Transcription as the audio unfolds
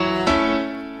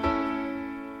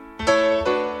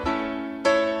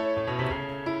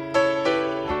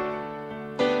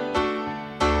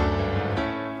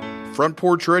Front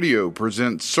Porch Radio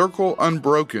presents Circle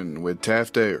Unbroken with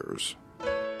Taft Ayers.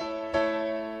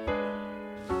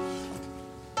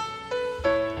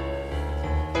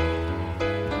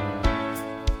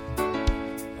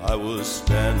 I was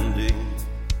standing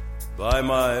by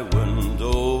my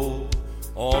window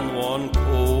on one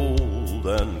cold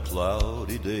and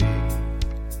cloudy day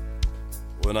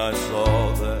when I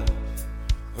saw that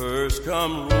hearse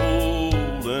come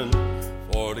rolling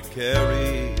for to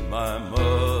carry my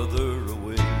mother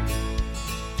away.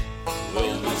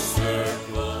 Will the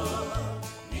circle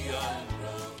be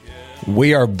unbroken?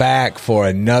 We are back for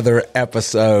another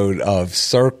episode of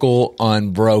Circle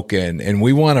Unbroken, and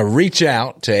we want to reach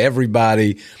out to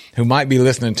everybody who might be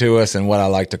listening to us in what I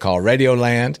like to call Radio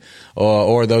Land,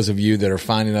 or those of you that are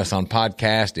finding us on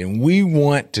podcast. And we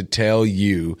want to tell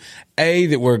you, A,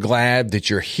 that we're glad that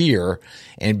you're here,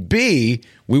 and B,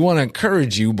 we want to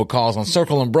encourage you because on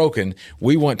Circle Unbroken,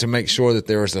 we want to make sure that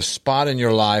there is a spot in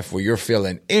your life where you're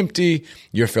feeling empty,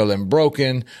 you're feeling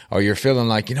broken, or you're feeling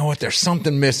like, you know what, there's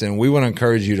something missing. We want to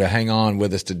encourage you to hang on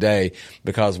with us today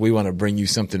because we want to bring you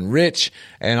something rich.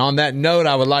 And on that note,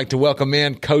 I would like to welcome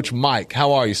in Coach Mike.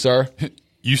 How are you, sir?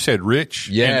 You said rich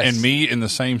yes. and me in the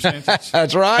same sentence?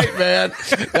 That's right, man.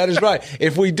 That is right.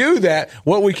 If we do that,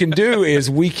 what we can do is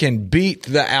we can beat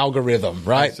the algorithm,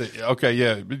 right? Okay,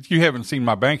 yeah. But you haven't seen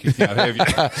my bank account, have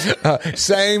you?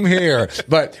 Same here.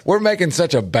 But we're making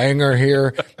such a banger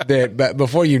here that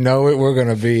before you know it, we're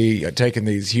going to be taking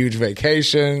these huge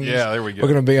vacations. Yeah, there we go.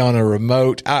 We're going to be on a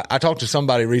remote. I talked to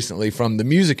somebody recently from the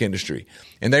music industry,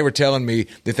 and they were telling me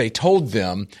that they told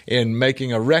them in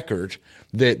making a record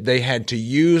that they had to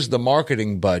use the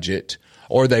marketing budget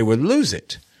or they would lose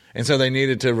it. And so they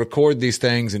needed to record these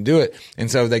things and do it. And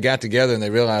so they got together and they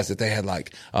realized that they had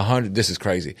like 100, this is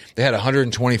crazy. They had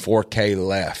 124K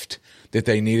left that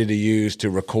they needed to use to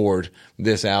record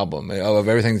this album of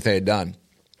everything that they had done.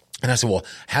 And I said, well,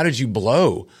 how did you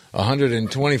blow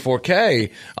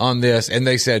 124K on this? And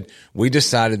they said, we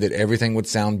decided that everything would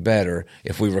sound better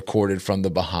if we recorded from the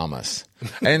Bahamas.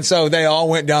 And so they all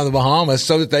went down to the Bahamas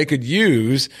so that they could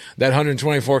use that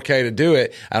 124K to do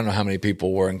it. I don't know how many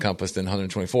people were encompassed in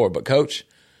 124, but Coach,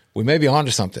 we may be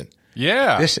onto something.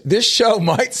 Yeah. This show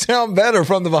might sound better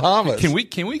from the Bahamas. Can we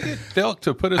get Felk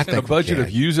to put us in a budget of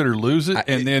use it or lose it,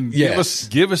 and then give us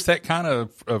that kind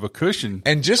of a cushion,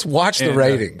 and just watch the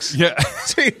ratings. Yeah,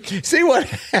 see what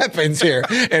happens here.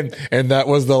 And that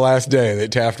was the last day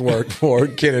that Taft worked for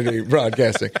Kennedy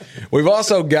Broadcasting. We've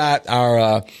also got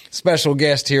our special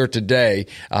guest here today.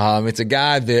 It's a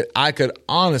guy that I could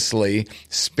honestly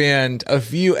spend a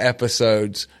few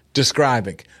episodes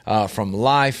describing, from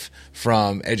life,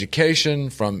 from education,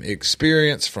 from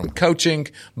experience, from coaching.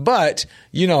 But,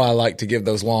 you know, I like to give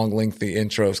those long, lengthy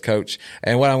intros, Coach.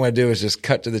 And what I'm going to do is just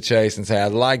cut to the chase and say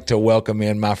I'd like to welcome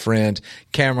in my friend,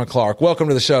 Cameron Clark. Welcome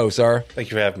to the show, sir. Thank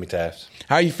you for having me, Taft.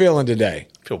 How are you feeling today?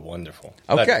 I feel wonderful.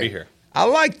 Okay. Glad to be here. I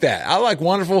like that. I like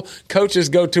wonderful. Coach's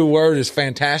go-to word is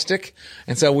fantastic.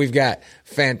 And so we've got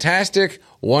fantastic,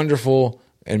 wonderful,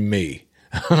 and me.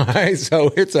 All right,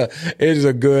 so it is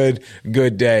a good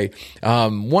day.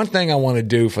 One thing I want to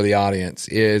do for the audience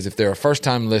is if they're a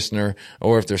first-time listener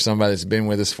or if there's somebody that's been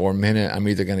with us for a minute, I'm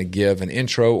either going to give an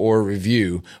intro or a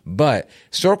review. But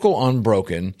Circle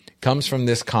Unbroken comes from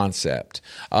this concept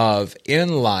of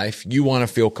in life, you want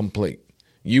to feel complete.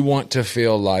 You want to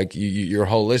feel like you're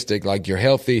holistic, like you're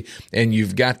healthy, and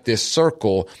you've got this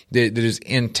circle that is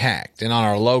intact. And on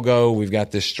our logo, we've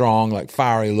got this strong, like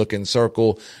fiery looking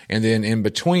circle. And then in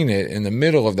between it, in the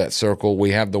middle of that circle,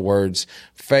 we have the words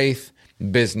faith,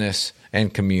 business,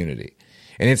 and community.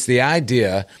 And it's the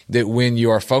idea that when you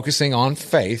are focusing on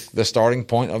faith, the starting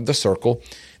point of the circle,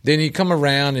 then you come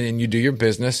around and you do your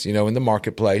business, you know, in the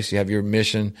marketplace. You have your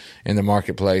mission in the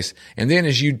marketplace. And then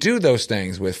as you do those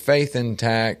things with faith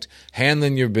intact,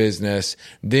 handling your business,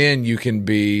 then you can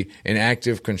be an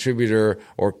active contributor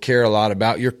or care a lot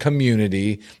about your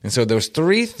community. And so those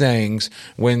three things,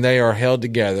 when they are held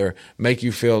together, make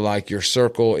you feel like your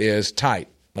circle is tight,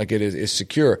 like it is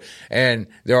secure. And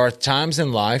there are times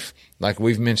in life, like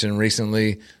we've mentioned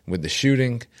recently with the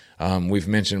shooting, we've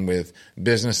mentioned with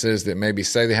businesses that maybe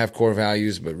say they have core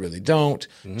values but really don't,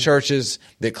 churches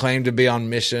that claim to be on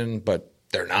mission but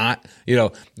they're not. You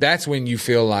know, that's when you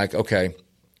feel like, okay,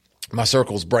 my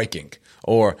circle's breaking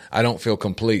or I don't feel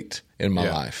complete in my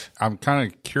life. I'm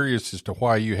kind of curious as to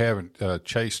why you haven't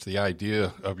chased the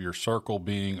idea of your circle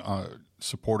being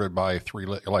supported by a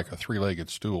three-legged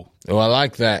stool. Oh, I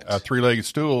like that. A three-legged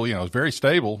stool, you know, is very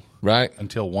stable, right?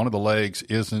 Until one of the legs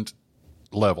isn't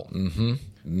level.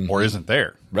 Or isn't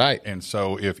there. Right. And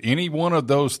so if any one of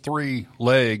those three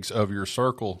legs of your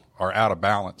circle are out of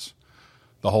balance,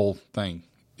 the whole thing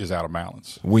is out of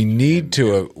balance. We need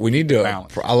to.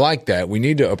 Balance. I like that. We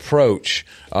need to approach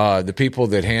the people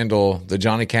that handle the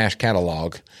Johnny Cash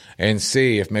catalog and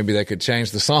see if maybe they could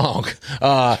change the song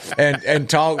and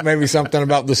talk maybe something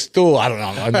about the stool. I don't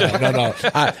know. No.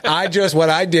 What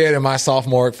I did in my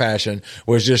sophomoric fashion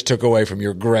was just took away from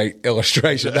your great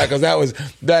illustration because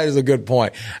that is a good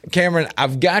point. Cameron,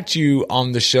 I've got you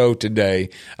on the show today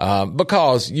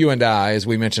because you and I, as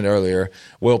we mentioned earlier,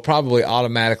 will probably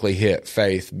automatically hit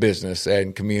faith, business,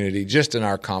 and community just in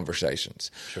our conversations.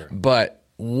 Sure. But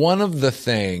one of the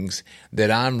things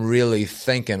that I'm really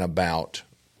thinking about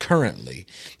currently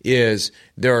is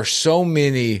there are so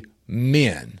many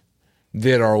men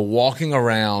that are walking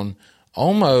around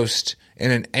almost in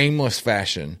an aimless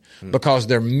fashion because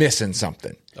they're missing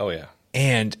something. Oh, yeah.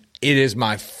 And it is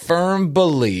my firm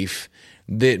belief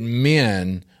that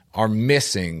men are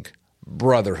missing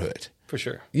brotherhood. For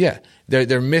sure. Yeah.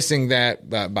 They're missing that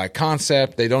by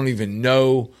concept. They don't even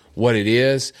know what it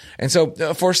is. And so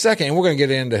for a second, we're going to get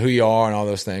into who you are and all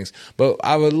those things, but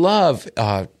I would love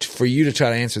for you to try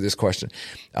to answer this question.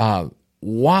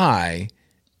 Why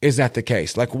is that the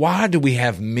case? Like, why do we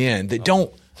have men that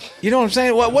don't, you know what I'm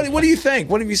saying? What do you think?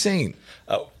 What have you seen?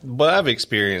 What I've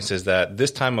experienced is that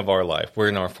this time of our life, we're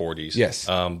in our 40s. Yes.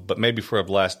 But maybe for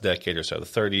the last decade or so, the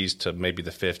 30s to maybe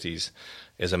the 50s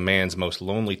is a man's most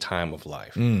lonely time of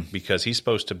life because he's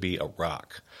supposed to be a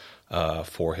rock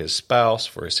for his spouse,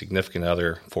 for his significant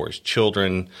other, for his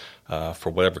children, for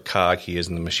whatever cog he is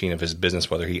in the machine of his business,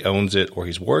 whether he owns it or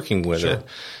he's working with it.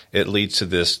 It leads to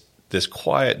this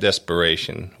quiet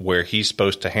desperation where he's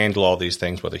supposed to handle all these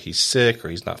things, whether he's sick or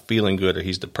he's not feeling good or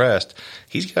he's depressed.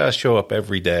 He's got to show up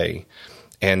every day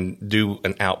and do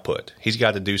an output. He's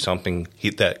got to do something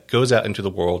that goes out into the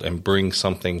world and brings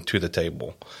something to the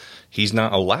table. He's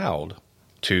not allowed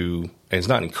to, and it's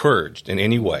not encouraged in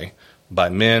any way by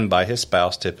men, by his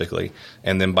spouse typically,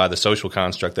 and then by the social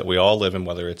construct that we all live in,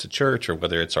 whether it's a church or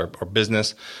whether it's our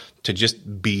business, to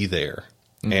just be there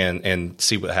and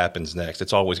see what happens next.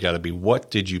 It's always got to be, what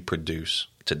did you produce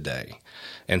today?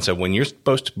 And so when you're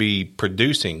supposed to be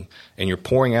producing and you're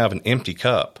pouring out of an empty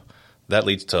cup, that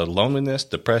leads to loneliness,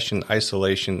 depression,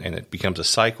 isolation, and it becomes a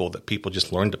cycle that people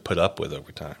just learn to put up with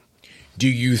over time. Do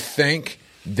you think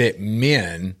that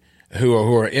men who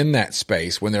are in that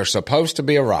space, when they're supposed to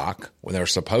be a rock, when they're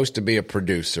supposed to be a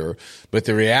producer, but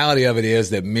the reality of it is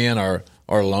that men are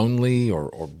lonely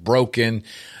or broken,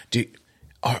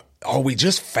 are we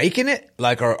just faking it?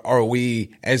 Like, are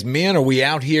we, as men, are we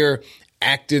out here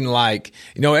acting like,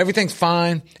 everything's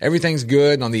fine, everything's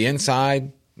good, and on the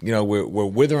inside, we're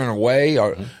withering away?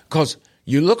 Or because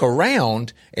you look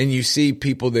around and you see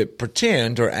people that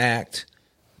pretend or act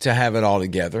to have it all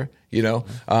together,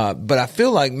 but I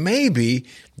feel like maybe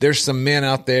there's some men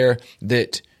out there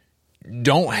that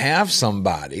don't have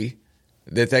somebody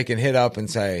that they can hit up and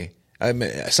say,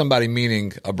 somebody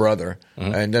meaning a brother,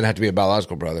 and it doesn't have to be a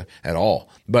biological brother at all,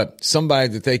 but somebody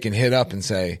that they can hit up and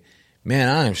say, man,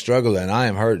 I am struggling, I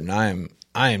am hurting,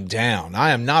 I am down,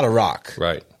 I am not a rock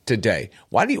today.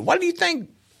 Why do you think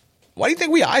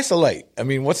we isolate? I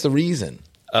mean, what's the reason?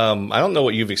 I don't know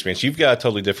what you've experienced. You've got a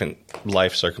totally different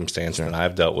life circumstance than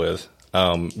I've dealt with.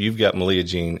 You've got Malia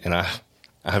Jean, and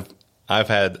I've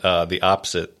had the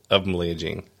opposite of Malia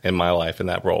Jean in my life in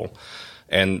that role.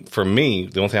 And for me,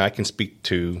 the only thing I can speak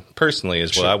to personally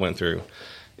is what I went through,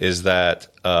 is that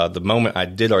the moment I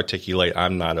did articulate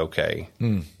I'm not okay,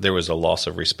 there was a loss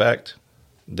of respect,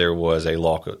 there was a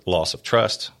loss of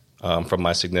trust from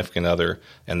my significant other,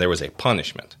 and there was a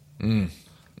punishment.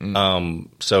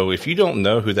 So if you don't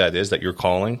know who that is that you're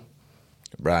calling,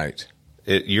 right,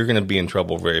 you're going to be in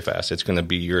trouble very fast. It's going to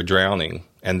be you're drowning,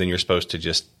 and then you're supposed to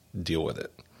just deal with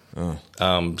it.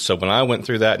 So when I went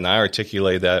through that and I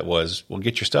articulated that, it was, well,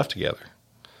 get your stuff together.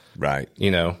 Right.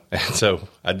 And so,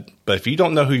 but if you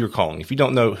don't know who you're calling, if you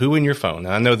don't know who in your phone,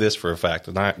 and I know this for a fact,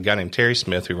 a guy named Terry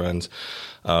Smith who runs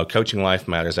Coaching Life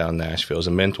Matters out in Nashville is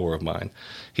a mentor of mine.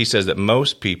 He says that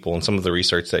most people, and some of the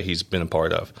research that he's been a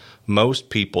part of, most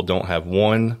people don't have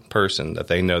one person that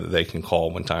they know that they can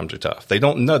call when times are tough. They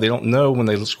don't know. They don't know when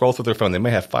they scroll through their phone. They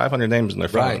may have 500 names in their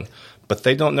phone, but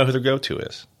they don't know who their go-to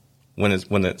is when it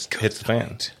hits the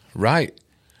fan. Right.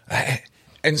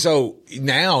 And so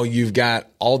now you've got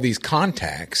all these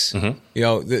contacts, so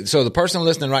the person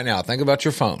listening right now, think about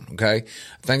your phone, okay?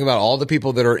 Think about all the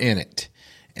people that are in it.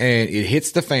 And it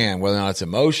hits the fan, whether or not it's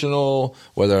emotional,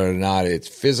 whether or not it's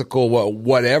physical,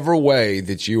 whatever way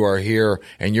that you are here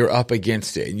and you're up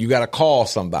against it, and you got to call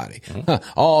somebody.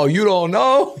 Oh, you don't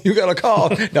know? You got to call.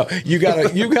 No, you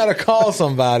got to call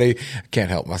somebody. I can't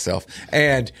help myself.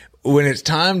 And when it's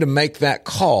time to make that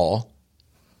call,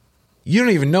 you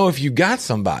don't even know if you got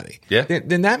somebody. Yeah.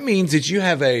 Then that means that you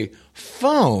have a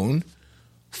phone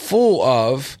full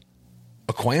of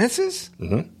acquaintances.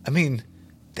 Mm-hmm. I mean,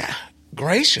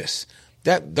 gracious.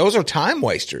 Those are time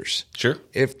wasters. Sure.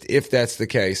 If that's the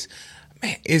case.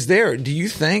 Man, do you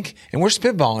think, and we're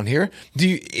spitballing here,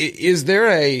 is there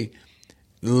a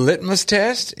litmus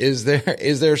test? Is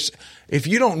there, if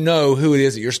you don't know who it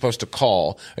is that you're supposed to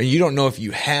call, and you don't know if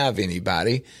you have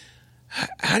anybody,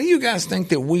 how do you guys think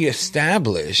that we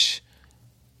establish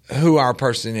who our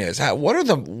person is? What are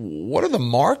the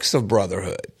marks of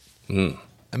brotherhood?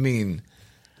 I mean,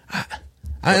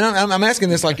 I'm asking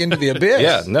this like into the abyss.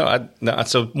 Yeah, no.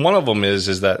 So one of them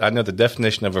is that I know the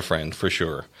definition of a friend for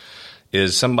sure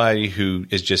is somebody who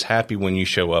is just happy when you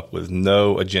show up with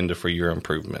no agenda for your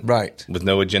improvement. Right. With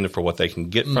no agenda for what they can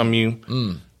get from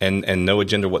you and no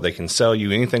agenda what they can sell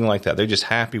you, anything like that. They're just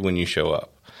happy when you show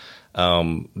up.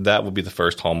 That would be the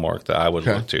first hallmark that I would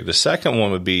look to. The second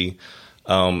one would be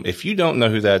if you don't know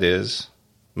who that is,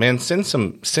 man, send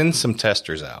some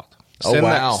testers out.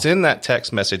 Send that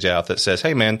text message out that says,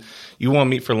 hey, man, you want to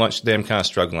meet for lunch today? I'm kind of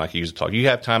struggling like you used to talk. You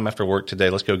have time after work today?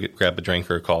 Let's go grab a drink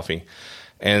or a coffee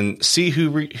and see who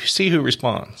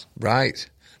responds. Right.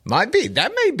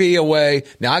 That may be a way.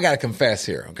 Now, I got to confess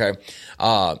here, okay?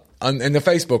 In the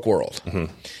Facebook world,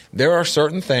 there are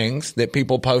certain things that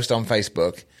people post on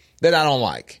Facebook that I don't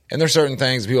like. And there's certain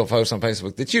things people post on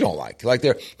Facebook that you don't like. Like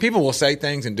people will say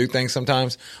things and do things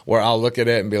sometimes where I'll look at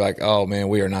it and be like, oh man,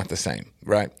 we are not the same.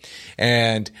 Right.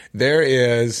 And there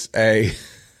is a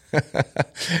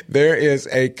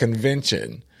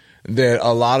convention that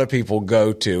a lot of people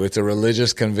go to. It's a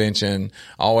religious convention,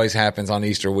 always happens on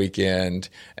Easter weekend.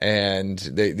 And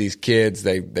these kids,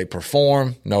 they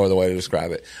perform, no other way to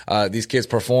describe it. These kids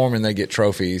perform and they get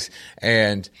trophies.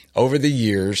 And over the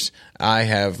years, I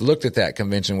have looked at that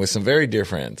convention with some very dear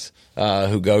friends,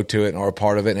 who go to it and are a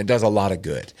part of it. And it does a lot of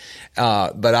good.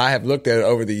 But I have looked at it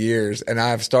over the years and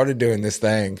I've started doing this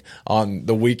thing on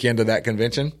the weekend of that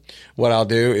convention. What I'll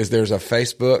do is there's a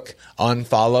Facebook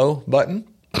unfollow button.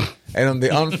 And on the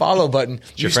unfollow button,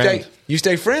 you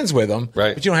stay friends with them,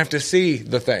 right? But you don't have to see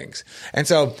the things. And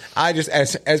so I just,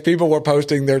 as people were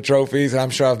posting their trophies, and I'm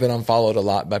sure I've been unfollowed a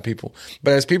lot by people,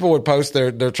 but as people would post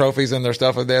their trophies and their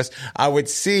stuff of this, I would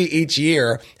see each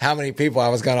year how many people I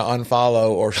was going to unfollow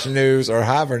or snooze or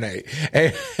hibernate.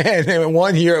 And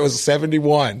one year it was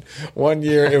 71. One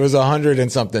year it was 100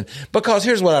 and something. Because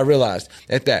here's what I realized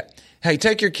at that. Hey,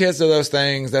 take your kids to those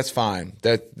things. That's fine.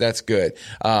 That's good.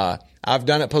 I've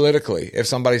done it politically. If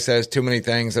somebody says too many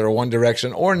things that are one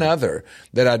direction or another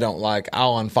that I don't like,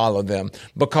 I'll unfollow them,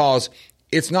 because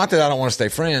it's not that I don't want to stay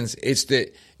friends. It's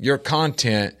that your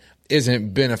content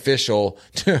isn't beneficial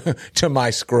to my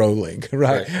scrolling,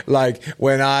 right? Like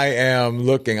when I am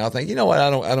looking, I'll think, you know what? I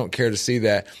don't care to see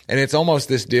that. And it's almost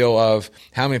this deal of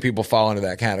how many people fall into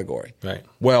that category. Right.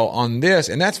 Well, on this,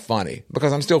 and that's funny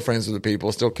because I'm still friends with the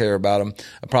people, still care about them.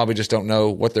 I probably just don't know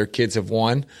what their kids have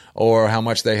won or how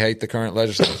much they hate the current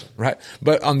legislation, right?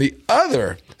 But on the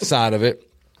other side of it,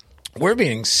 we're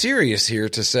being serious here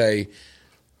to say,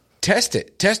 test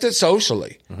it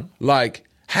socially. Like,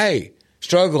 hey,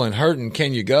 struggling, hurting,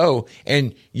 can you go?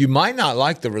 And you might not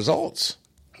like the results.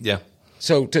 Yeah.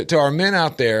 So to our men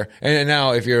out there, and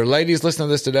now if your ladies listening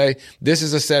to this today, this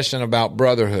is a session about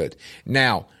brotherhood.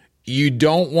 Now, you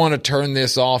don't want to turn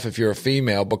this off if you're a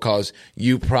female, because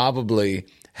you probably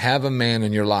have a man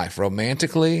in your life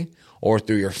romantically or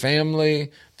through your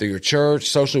family, through your church,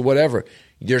 socially, whatever.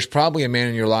 There's probably a man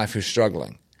in your life who's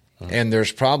struggling. And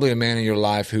there's probably a man in your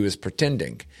life who is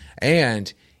pretending.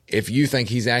 And if you think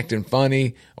he's acting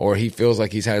funny or he feels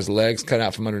like he's had his legs cut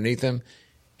out from underneath him,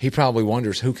 he probably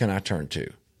wonders, who can I turn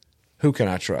to? Who can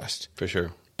I trust? For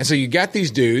sure. And so you got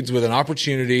these dudes with an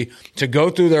opportunity to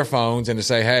go through their phones and to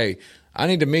say, hey, I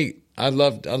need to meet. I'd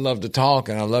love to talk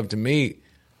and I'd love to meet.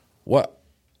 What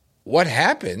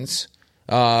happens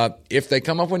if they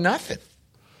come up with nothing?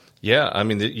 Yeah, I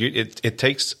mean, it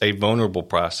takes a vulnerable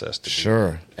process to do.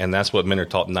 Sure. And that's what men are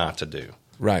taught not to do.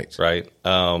 Right. Right.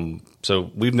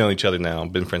 So we've known each other now,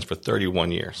 been friends for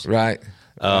 31 years. Right.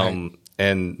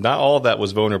 And not all of that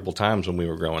was vulnerable times when we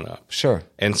were growing up. Sure.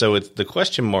 And so it's the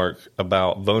question mark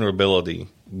about vulnerability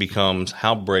becomes,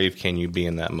 how brave can you be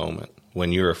in that moment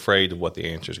when you're afraid of what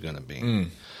the answer is going to be?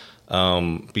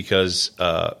 Because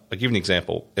I'll give you an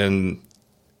example. And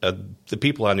the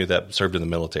people I knew that served in the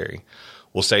military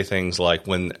will say things like,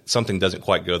 when something doesn't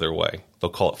quite go their way, they'll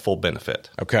call it full benefit.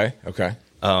 Okay.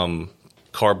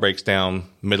 Car breaks down,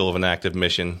 middle of an active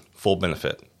mission, full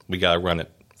benefit. We got to run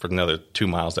it for another 2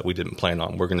 miles that we didn't plan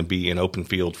on. We're going to be in open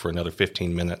field for another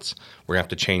 15 minutes. We're going to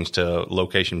have to change to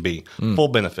location B. Full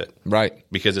benefit. Right.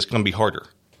 Because it's going to be harder.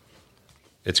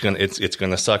 It's going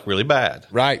to suck really bad.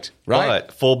 Right.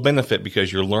 But full benefit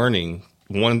because you're learning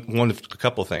a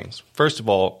couple of things. First of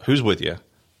all, who's with you?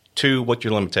 2, what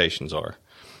your limitations are.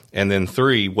 And then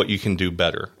 3, what you can do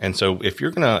better. And so if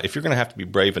you're gonna have to be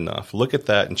brave enough, look at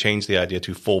that and change the idea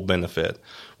to full benefit,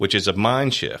 which is a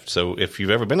mind shift. So if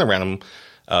you've ever been around them,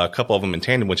 a couple of them in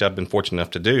tandem, which I've been fortunate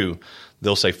enough to do,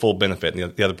 they'll say full benefit,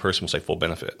 and the other person will say full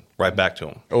benefit right back to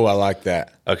them. Oh, I like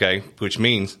that. Okay, which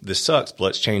means this sucks, but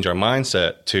let's change our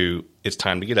mindset to it's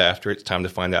time to get after it. It's time to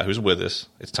find out who's with us.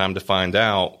 It's time to find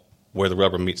out where the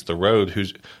rubber meets the road,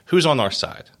 who's on our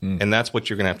side. And that's what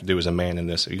you're going to have to do as a man in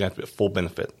this. You're going to have to be a full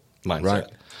benefit mindset.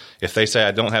 Right. If they say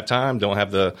I don't have time, don't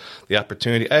have the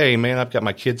opportunity, hey man, I've got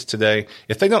my kids today.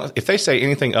 If they say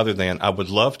anything other than I would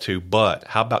love to, but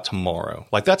how about tomorrow?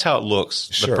 Like that's how it looks.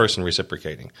 Sure. The person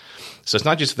reciprocating. So it's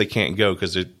not just that they can't go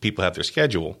because people have their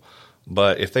schedule,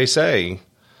 but if they say,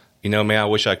 man, I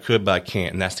wish I could, but I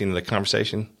can't, and that's the end of the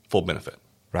conversation, full benefit.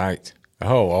 Right.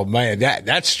 Oh man,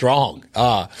 that's strong.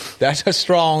 That's a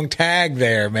strong tag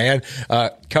there, man.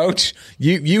 Coach,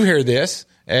 you hear this,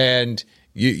 and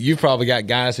you've probably got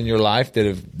guys in your life that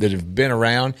have been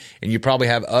around, and you probably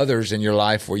have others in your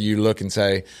life where you look and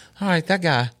say, all right, that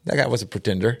guy was a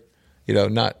pretender,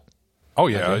 not. Oh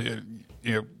yeah,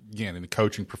 again in the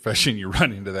coaching profession, you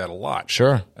run into that a lot,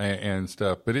 sure, and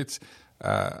stuff. But it's,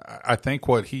 I think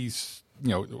what he's,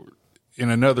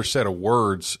 in another set of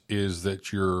words, is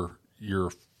that your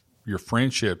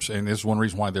friendships, and this is one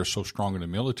reason why they're so strong in the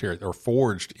military, are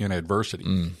forged in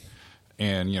adversity.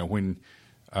 And when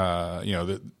to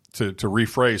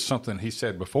rephrase something he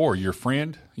said before, your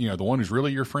friend, the one who's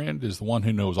really your friend is the one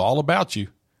who knows all about you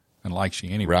and likes you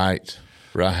anyway.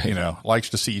 Right. Likes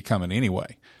to see you coming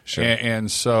anyway. Sure. And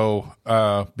so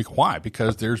why?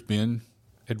 Because there's been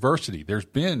adversity. There's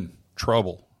been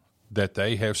trouble that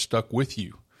they have stuck with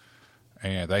you,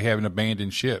 and they haven't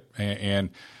abandoned ship. And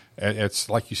it's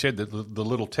like you said, the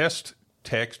little text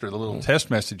or the little test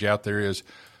message out there is,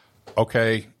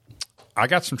 okay, I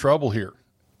got some trouble here.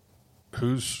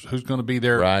 Who's going to be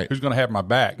there? Right. Who's going to have my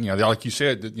back? Like you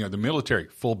said, the military,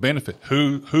 full benefit.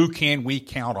 Who can we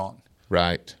count on?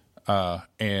 Right.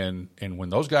 And when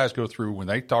those guys go through, when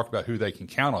they talk about who they can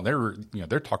count on,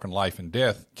 they're talking life and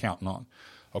death counting on.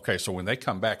 Okay, so when they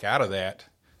come back out of that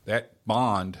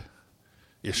bond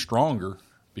is stronger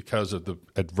because of the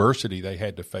adversity they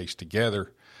had to face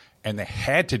together, and they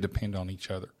had to depend on each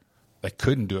other. They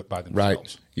couldn't do it by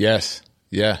themselves. Right. Yes.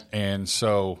 Yeah. And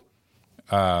so,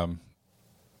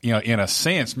 in a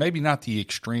sense, maybe not the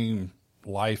extreme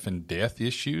life and death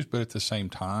issues, but at the same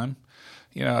time,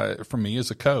 for me as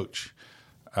a coach,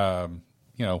 when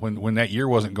that year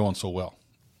wasn't going so well,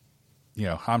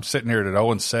 I'm sitting there at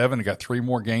 0-7. I got 3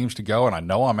 more games to go, and I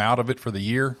know I'm out of it for the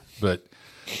year, but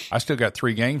I still got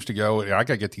 3 games to go, and I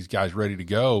got to get these guys ready to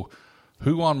go.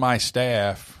 Who on my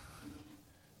staff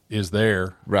is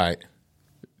there, right,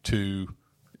 to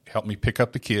help me pick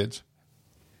up the kids,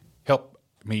 help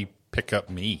me pick up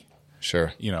me?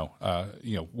 Sure. We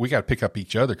got to pick up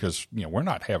each other because we're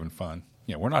not having fun.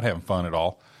 We're not having fun at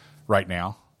all right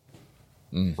now.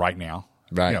 Right now.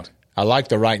 Right. I like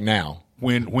the right now.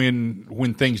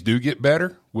 When things do get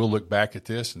better, we'll look back at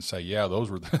this and say, yeah, those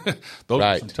were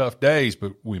were some tough days,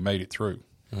 but we made it through.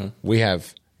 Mm-hmm. We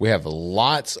have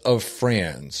lots of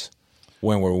friends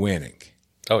when we're winning.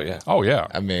 Oh yeah. Oh yeah.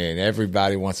 I mean,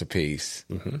 everybody wants a piece,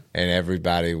 and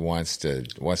everybody wants to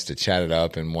chat it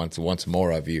up and wants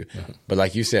more of you. Mm-hmm. But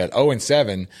like you said,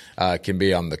 0-7 can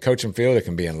be on the coaching field. It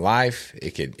can be in life.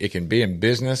 It can be in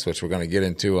business, which we're going to get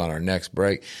into on our next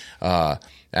break,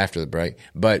 after the break.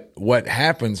 But what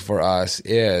happens for us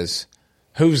is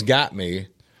who's got me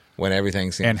when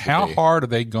everything seems. And how hard are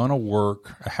they going to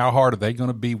work? How hard are they going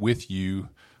to be with you?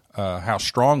 How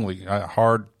strongly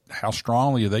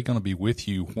are they going to be with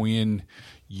you when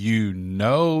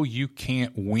you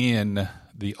can't win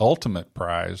the ultimate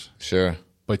prize? Sure.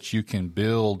 But you can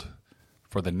build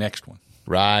for the next one.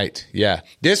 Right. Yeah.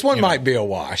 This one might be a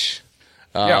wash.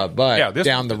 Down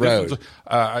the road.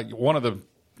 One of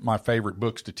my favorite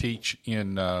books to teach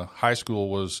in high school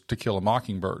was To Kill a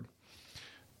Mockingbird.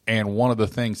 And one of the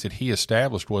things that he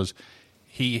established was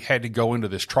he had to go into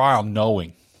this trial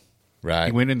knowing. Right.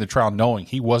 He went in the trial knowing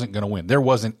he wasn't going to win. There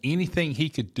wasn't anything he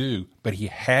could do, but he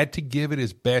had to give it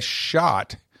his best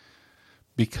shot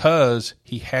because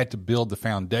he had to build the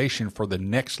foundation for the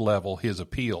next level, his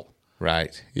appeal.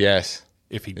 Right. Yes.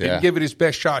 If he didn't give it his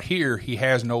best shot here, he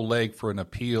has no leg for an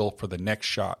appeal for the next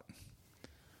shot.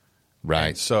 Right.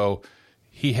 And so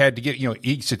he had to get,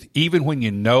 he said, even when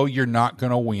you know you're not going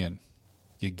to win,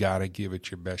 you got to give it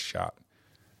your best shot.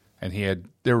 And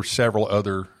there were several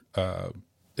other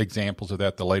examples of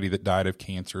that. The lady that died of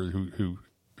cancer who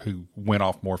went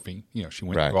off morphine, she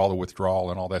went through all the withdrawal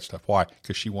and all that stuff. Why?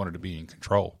 Because she wanted to be in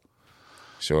control.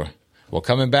 Sure. Well,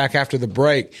 coming back after the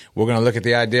break, we're going to look at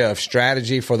the idea of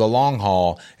strategy for the long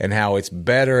haul and how it's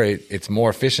better, it's more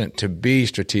efficient to be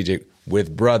strategic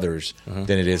with brothers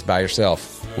than it is by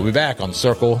yourself. We'll be back on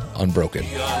Circle Unbroken.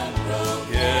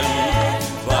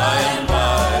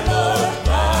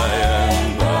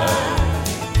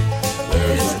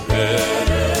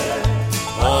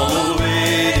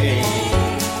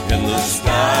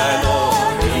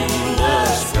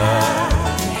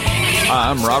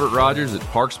 I'm Robert Rogers at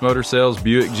Parks Motor Sales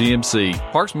Buick GMC.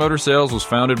 Parks Motor Sales was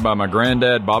founded by my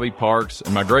granddad, Bobby Parks,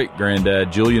 and my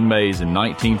great-granddad, Julian Mays, in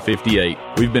 1958.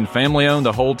 We've been family-owned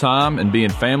the whole time, and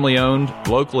being family-owned,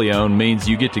 locally-owned means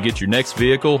you get to get your next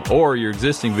vehicle or your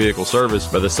existing vehicle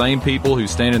serviced by the same people who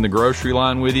stand in the grocery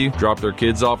line with you, drop their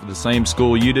kids off at the same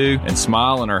school you do, and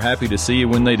smile and are happy to see you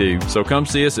when they do. So come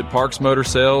see us at Parks Motor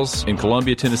Sales in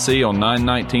Columbia, Tennessee on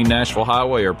 919 Nashville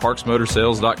Highway or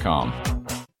parksmotorsales.com.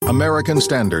 American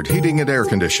Standard Heating and Air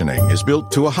Conditioning is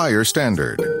built to a higher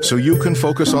standard, so you can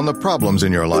focus on the problems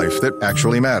in your life that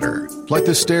actually matter, like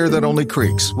the stair that only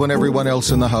creaks when everyone else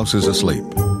in the house is asleep.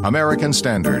 American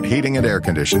Standard Heating and Air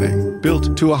Conditioning,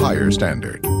 built to a higher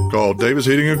standard. Call Davis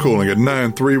Heating and Cooling at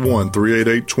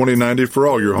 931-388-2090 for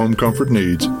all your home comfort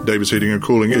needs. Davis Heating and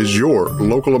Cooling is your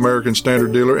local American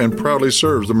Standard dealer and proudly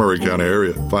serves the Murray County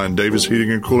area. Find Davis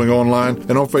Heating and Cooling online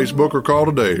and on Facebook or call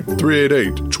today,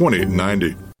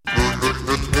 388-2090.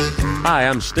 Hi,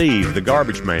 I'm Steve, the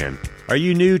Garbage Man. Are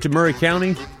you new to Murray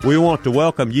County? We want to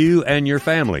welcome you and your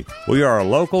family. We are a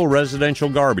local residential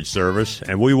garbage service,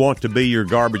 and we want to be your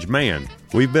garbage man.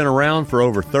 We've been around for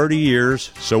over 30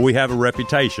 years, so we have a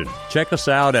reputation. Check us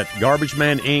out at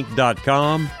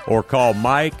garbagemaninc.com or call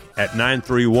Mike at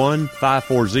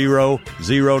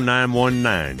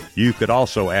 931-540-0919. You could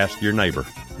also ask your neighbor.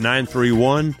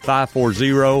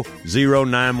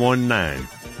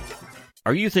 931-540-0919.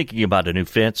 Are you thinking about a new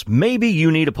fence? Maybe you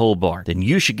need a pole barn. Then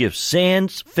you should give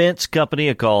Sands Fence Company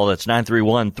a call. That's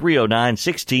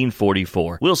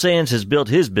 931-309-1644. Will Sands has built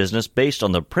his business based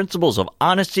on the principles of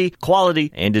honesty,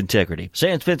 quality, and integrity.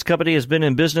 Sands Fence Company has been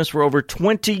in business for over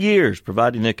 20 years,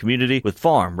 providing the community with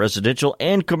farm, residential,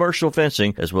 and commercial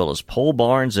fencing, as well as pole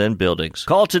barns and buildings.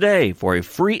 Call today for a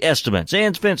free estimate.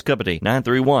 Sands Fence Company,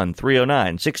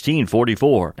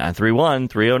 931-309-1644.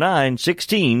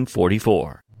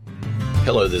 931-309-1644.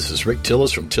 Hello, this is Rick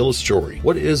Tillis from Tillis Jewelry.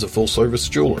 What is a full-service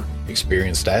jeweler?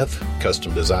 Experienced staff,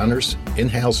 custom designers,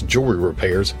 in-house jewelry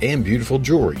repairs, and beautiful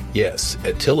jewelry. Yes,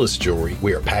 at Tillis Jewelry,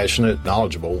 we are passionate,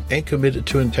 knowledgeable, and committed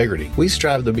to integrity. We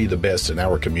strive to be the best in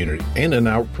our community and in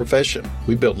our profession.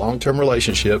 We build long-term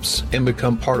relationships and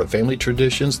become part of family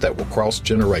traditions that will cross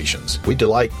generations. We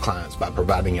delight clients by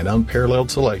providing an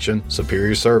unparalleled selection,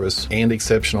 superior service, and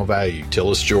exceptional value.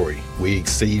 Tillis Jewelry, we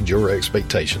exceed your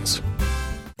expectations.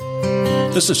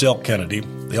 This is Elk Kennedy.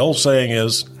 The old saying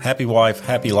is, happy wife,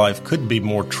 happy life couldn't be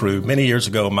more true. Many years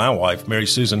ago, my wife, Mary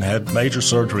Susan, had major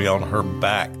surgery on her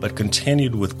back, but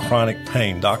continued with chronic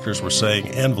pain. Doctors were saying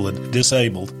invalid,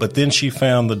 disabled. But then she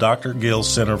found the Dr. Gill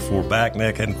Center for Back,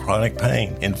 Neck, and Chronic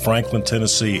Pain in Franklin,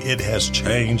 Tennessee. It has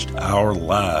changed our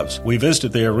lives. We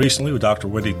visited there recently with Dr.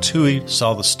 Wendy Toohey,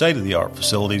 saw the state-of-the-art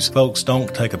facilities. Folks,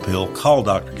 don't take a pill. Call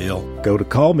Dr. Gill. Go to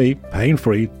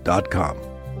callmepainfree.com.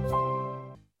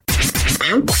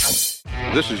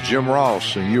 This is Jim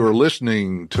Ross, and you are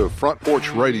listening to Front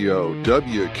Porch Radio,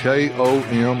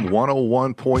 WKOM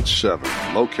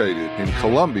 101.7, located in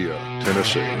Columbia,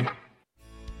 Tennessee.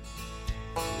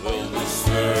 Will the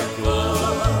circle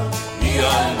be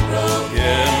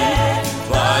unbroken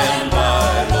by and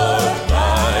by, Lord,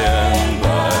 by and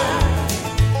by?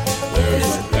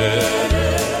 There's a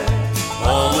better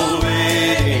home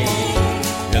waiting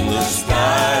in the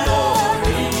sky, Lord,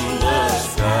 in the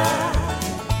sky.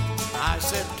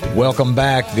 Welcome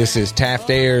back. This is Taft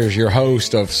Ayers, your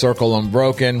host of Circle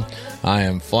Unbroken. I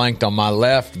am flanked on my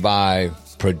left by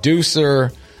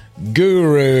producer,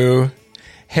 guru,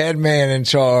 head man in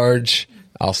charge.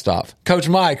 I'll stop. Coach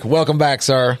Mike, welcome back,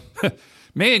 sir.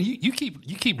 Man, you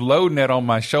keep loading that on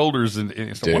my shoulders,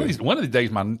 and so one of these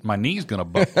days my knee's gonna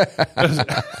bump.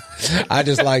 I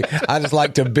just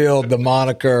like to build the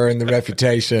moniker and the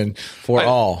reputation for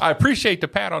all. I appreciate the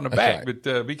pat on the back, right.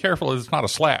 But be careful, it's not a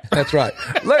slap. That's right,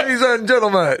 ladies and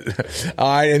gentlemen. All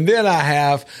right, and then I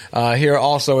have here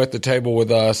also at the table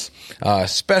with us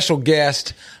special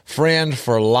guest, friend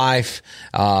for life.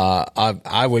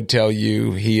 I would tell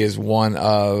you he is one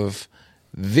of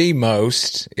the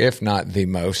most, if not the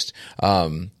most,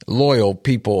 loyal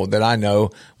people that I know.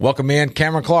 Welcome in,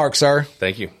 Cameron Clark, sir.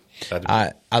 Thank you.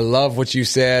 I love what you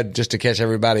said. Just to catch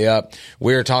everybody up,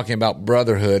 we're talking about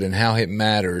brotherhood and how it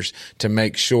matters to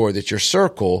make sure that your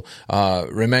circle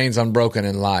remains unbroken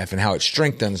in life, and how it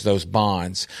strengthens those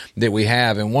bonds that we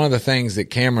have. And one of the things that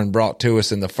Cameron brought to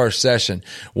us in the first session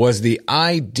was the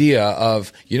idea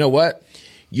of, you know what,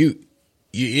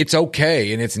 it's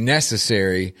okay and it's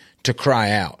necessary to cry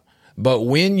out. But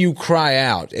when you cry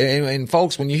out, and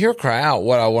folks, when you hear cry out,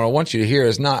 what I want you to hear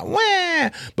is not, wah,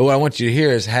 but what I want you to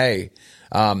hear is, hey,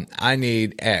 I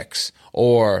need X,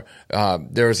 or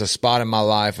there's a spot in my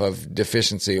life of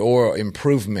deficiency or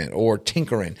improvement or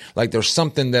tinkering. Like there's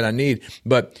something that I need,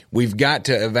 but we've got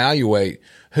to evaluate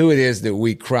who it is that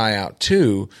we cry out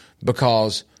to,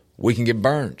 because we can get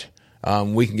burned.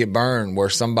 We can get burned where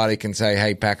somebody can say,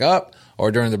 hey, pack up. Or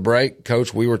during the break,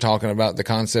 Coach, we were talking about the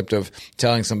concept of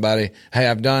telling somebody, hey,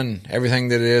 I've done everything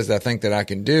that it is that I think that I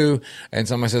can do. And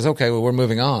somebody says, okay, well, we're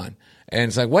moving on. And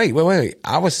it's like, wait.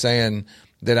 I was saying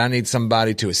that I need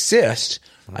somebody to assist.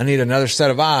 I need another set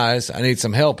of eyes. I need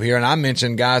some help here. And I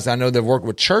mentioned guys I know that work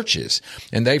with churches,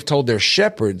 and they've told their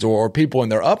shepherds or people in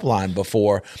their upline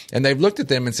before, and they've looked at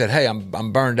them and said, hey,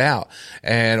 I'm burned out,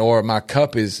 or my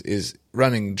cup is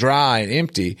running dry and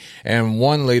empty. And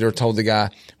one leader told the guy,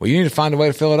 well, you need to find a way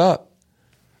to fill it up.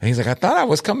 And he's like, I thought I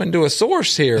was coming to a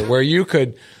source here where you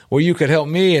could help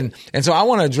me. And so I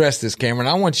want to address this, Cameron.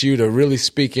 I want you to really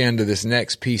speak into this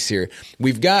next piece here.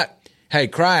 We've got, hey,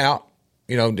 cry out,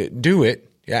 do it.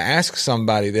 Yeah, ask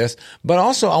somebody this. But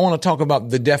also I want to talk about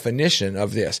the definition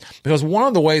of this, because one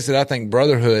of the ways that I think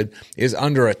brotherhood is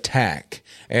under attack,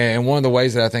 and one of the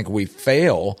ways that I think we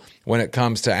fail when it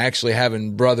comes to actually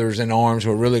having brothers in arms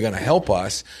who are really going to help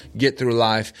us get through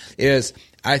life, is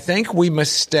I think we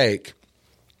mistake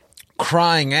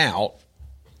crying out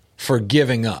for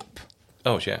giving up.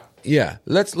 Oh, yeah. Yeah.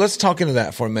 Let's talk into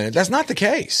that for a minute. That's not the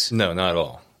case. No, not at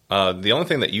all. The only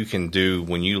thing that you can do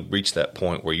when you reach that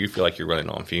point where you feel like you're running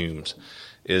on fumes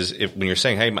is when you're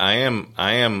saying, hey, I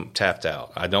am tapped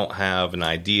out. I don't have an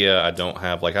idea. I don't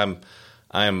have,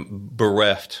 I am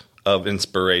bereft of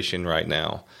inspiration right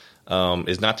now.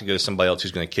 Is not to go to somebody else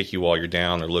who's going to kick you while you're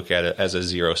down, or look at it as a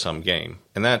zero-sum game.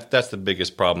 And that's the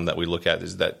biggest problem that we look at,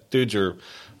 is that dudes are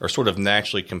sort of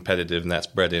naturally competitive, and that's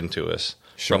bred into us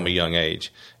from a young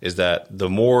age, is that the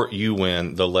more you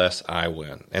win, the less I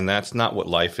win. And that's not what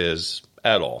life is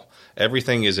at all.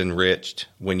 Everything is enriched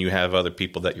when you have other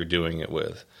people that you're doing it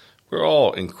with. We're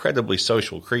all incredibly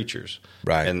social creatures.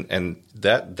 Right. And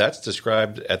that's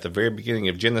described at the very beginning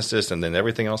of Genesis, and then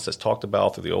everything else that's talked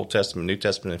about through the Old Testament, New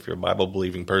Testament, if you're a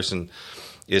Bible-believing person,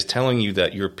 is telling you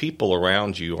that your people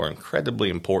around you are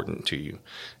incredibly important to you.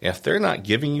 And if they're not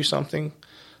giving you something,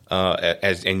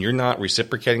 and you're not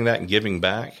reciprocating that and giving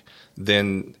back,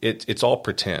 then it's all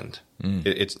pretend.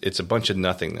 It's a bunch of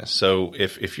nothingness. So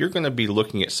if you're going to be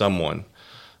looking at someone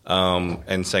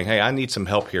and saying, hey, I need some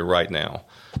help here right now,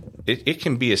 it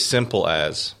can be as simple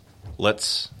as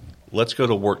let's go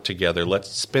to work together. Let's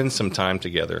spend some time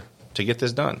together to get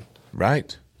this done.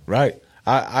 Right.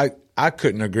 I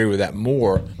couldn't agree with that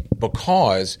more,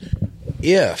 because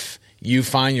if you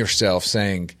find yourself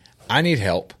saying, I need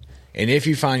help, and if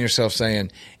you find yourself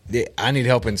saying, I need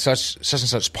help in such and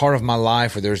such part of my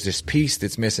life, or there's this piece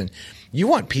that's missing, you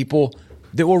want people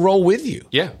that will roll with you.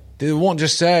 Yeah. They won't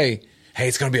just say, hey,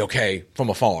 it's going to be okay from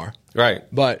afar. Right.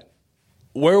 But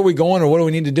where are we going, or what do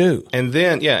we need to do? And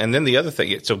then the other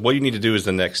thing, so what you need to do is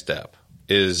the next step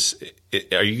is,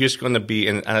 are you just going to be,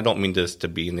 and I don't mean this to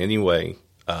be in any way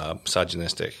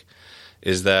misogynistic,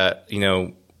 is that,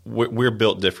 we're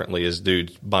built differently as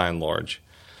dudes by and large.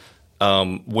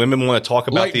 Women want to talk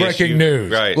about the issue.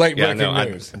 News. Right. Late breaking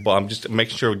news. I'm just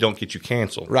making sure we don't get you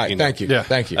canceled. Right. Thank you. Yeah.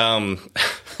 Thank you.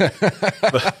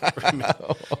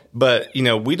 But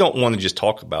we don't want to just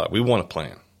talk about it. We want to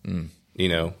plan.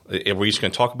 If we're just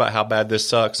going to talk about how bad this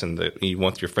sucks, and you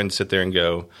want your friend to sit there and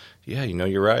go, yeah,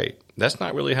 you're right. That's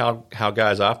not really how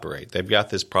guys operate. They've got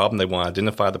this problem. They want to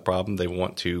identify the problem. They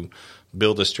want to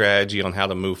build a strategy on how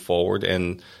to move forward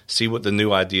and see what the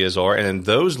new ideas are. And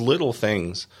those little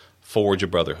things forge a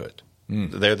brotherhood.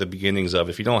 They're the beginnings of.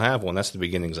 If you don't have one, that's the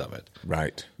beginnings of it.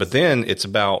 Right. But then it's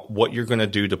about what you're going to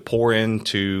do to pour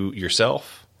into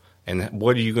yourself, and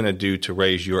what are you going to do to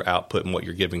raise your output and what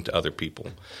you're giving to other people.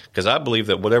 Because I believe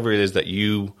that whatever it is that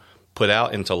you put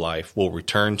out into life will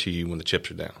return to you when the chips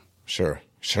are down. Sure.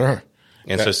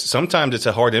 And so sometimes it's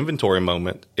a hard inventory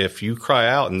moment. If you cry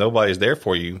out and nobody's there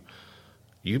for you,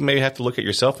 you may have to look at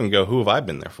yourself and go, who have I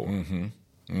been there for?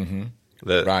 Mm-hmm.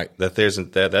 Right.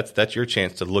 That's your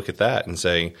chance to look at that and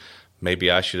say, maybe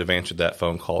I should have answered that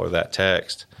phone call or that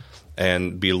text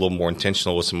and be a little more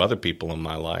intentional with some other people in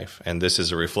my life. And this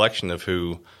is a reflection of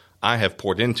who I have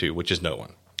poured into, which is no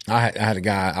one. I had a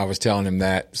guy, I was telling him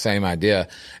that same idea,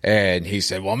 and he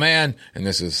said, well, man, and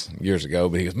this is years ago,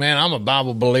 but he goes, man, I'm a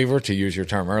Bible believer, to use your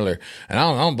term earlier, and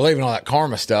I don't believe in all that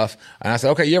karma stuff. And I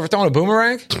said, okay, you ever thrown a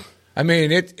boomerang? I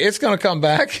mean, it's going to come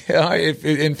back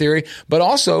in theory, but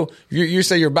also you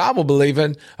say you're Bible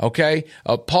believing, okay?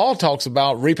 Paul talks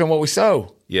about reaping what we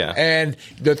sow. Yeah. And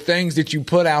the things that you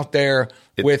put out there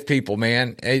with people,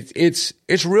 man, it's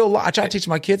real life. I try to teach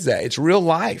my kids that. It's real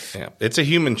life. Yeah. It's a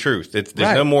human truth. There's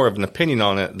Right. no more of an opinion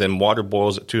on it than water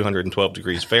boils at 212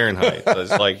 degrees Fahrenheit.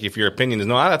 It's like if your opinion is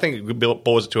no, I think it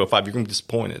boils at 205, you're going to be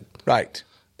disappointed. Right.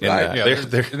 in Right. that.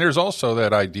 Yeah, and there's also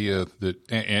that idea that,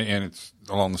 and it's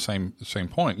along the same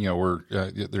point. You know, where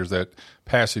there's that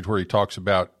passage where he talks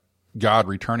about God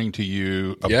returning to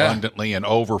you abundantly and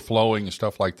overflowing and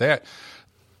stuff like that.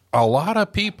 A lot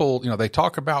of people, they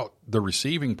talk about the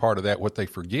receiving part of that. What they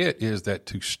forget is that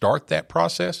to start that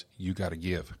process, you got to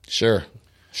give. Sure.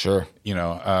 The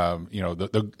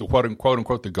quote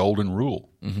unquote the golden rule.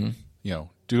 Mm-hmm.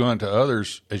 Do unto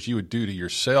others as you would do to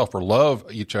yourself, or love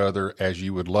each other as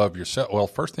you would love yourself. Well,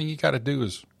 first thing you got to do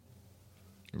is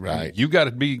right. You got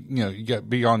to be, you got to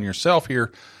be on yourself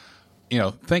here.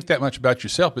 Think that much about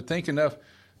yourself, but think enough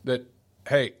that,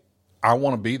 hey, I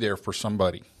want to be there for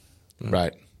somebody.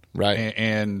 Right. Right.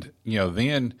 And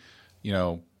then,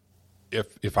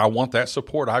 if I want that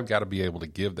support, I've got to be able to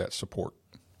give that support.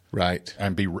 Right.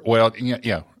 And be,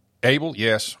 able,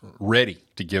 yes, ready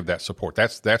to give that support.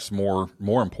 That's more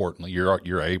importantly,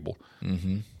 you're able.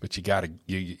 Mm-hmm. But you got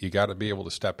to be able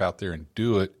to step out there and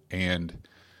do it. And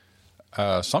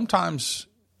sometimes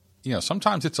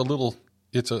it's a little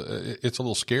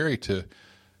scary to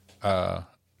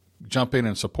jump in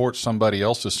and support somebody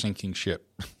else's sinking ship.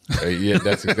 Yeah,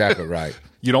 that's exactly right.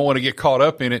 You don't want to get caught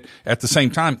up in it. At the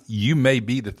same time, you may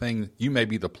be the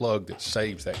plug that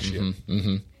saves that ship. Mm-hmm.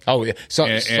 Mm-hmm. Oh, yeah.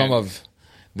 Some of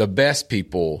the best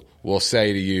people will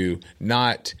say to you,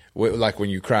 not like when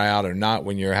you cry out, or not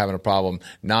when you're having a problem,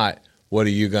 not what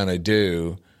are you going to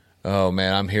do? Oh,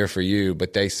 man, I'm here for you.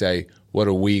 But they say, what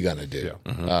are we going to do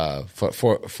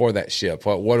for that ship?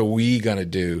 What are we going to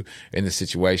do in the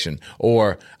situation?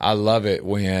 Or I love it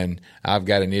when I've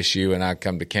got an issue and I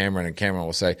come to Cameron, and Cameron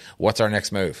will say, what's our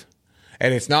next move?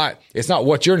 And it's not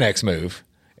what's your next move.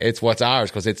 It's what's ours,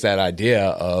 because it's that idea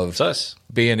of It's us.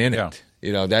 being in it.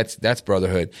 That's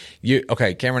brotherhood.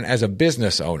 Cameron, as a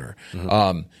business owner,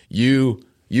 you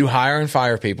hire and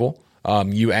fire people.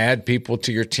 You add people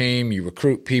to your team, you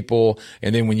recruit people,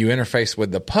 and then when you interface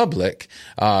with the public,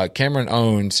 Cameron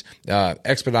owns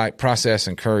expedite, process,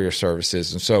 and courier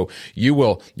services. And so you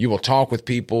will talk with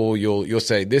people. You'll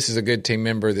say, this is a good team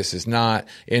member, this is not,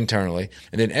 internally.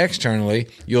 And then externally,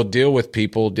 you'll deal with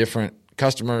people, different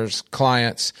customers,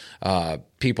 clients,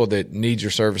 people that need your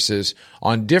services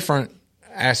on different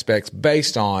aspects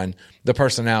based on the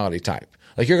personality type.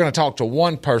 Like, you're going to talk to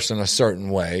one person a certain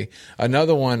way,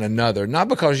 another one another, not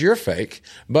because you're fake,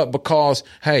 but because,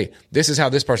 hey, this is how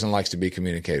this person likes to be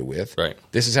communicated with. Right.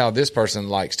 This is how this person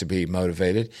likes to be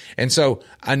motivated. And so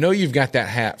I know you've got that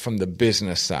hat from the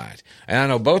business side. And I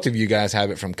know both of you guys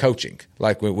have it from coaching.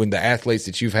 Like when the athletes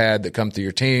that you've had that come through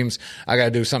your teams, I got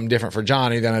to do something different for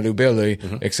Johnny than I do Billy,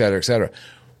 et cetera, et cetera.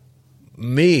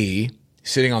 Me,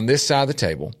 sitting on this side of the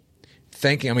table,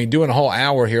 doing a whole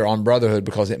hour here on brotherhood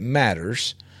because it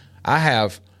matters. I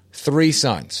have 3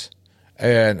 sons,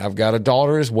 and I've got a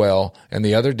daughter as well. And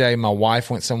the other day, my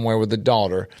wife went somewhere with the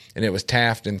daughter, and it was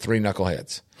Taft and 3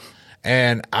 knuckleheads.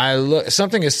 And I look,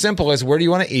 something as simple as, where do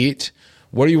you want to eat?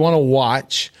 What do you want to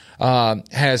watch?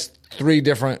 Has 3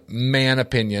 different man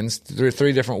opinions,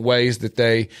 3 different ways that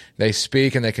they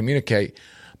speak and they communicate.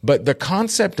 But the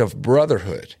concept of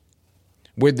brotherhood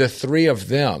with the 3 of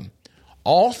them,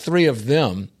 all 3 of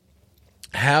them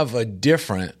have a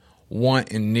different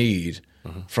want and need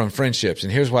from friendships.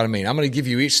 And here's what I mean. I'm going to give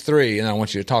you each 3, and I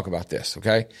want you to talk about this,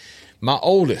 okay? My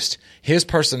oldest, his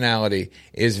personality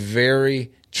is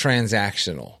very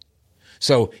transactional.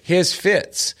 So his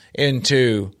fits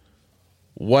into,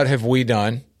 what have we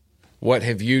done? What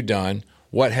have you done?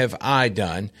 What have I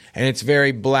done? And it's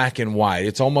very black and white.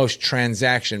 It's almost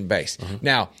transaction based.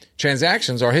 Now,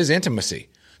 transactions are his intimacy.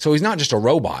 So he's not just a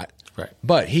robot. Right.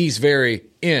 But he's very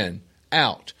in,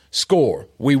 out, score,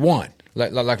 we won,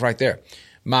 like right there.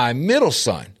 My middle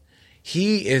son,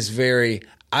 he is very,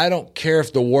 I don't care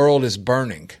if the world is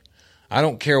burning. I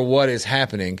don't care what is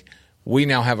happening. We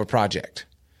now have a project.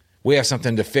 We have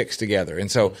something to fix together.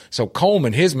 And so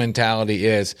Coleman, his mentality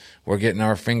is, we're getting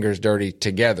our fingers dirty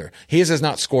together. His is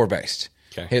not score-based.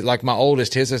 Okay. Like my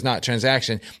oldest, his is not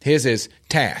transaction. His is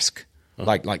task.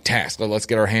 Like task. Let's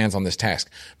get our hands on this task.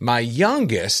 My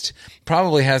youngest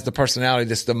probably has the personality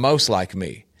that's the most like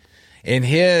me. And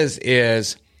his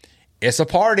is, it's a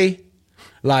party.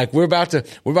 Like we're about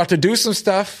to do some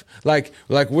stuff. Like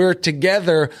we're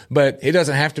together, but it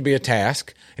doesn't have to be a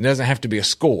task. It doesn't have to be a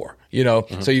score,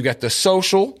 So you've got the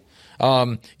social,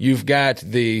 you've got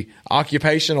the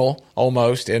occupational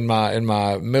almost in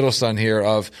my middle son here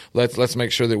of let's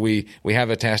make sure that we have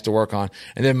a task to work on.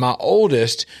 And then my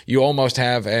oldest, you almost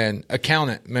have an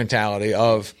accountant mentality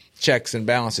of checks and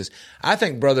balances. I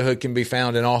think brotherhood can be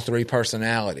found in all three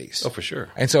personalities. Oh, for sure.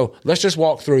 And so let's just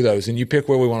walk through those and you pick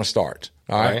where we want to start.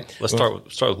 All right. Let's start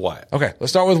with Wyatt. Okay.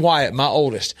 Let's start with Wyatt, my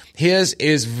oldest. His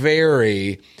is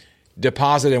very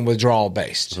deposit and withdrawal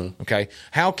based. Okay.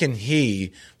 How can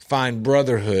he find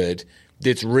brotherhood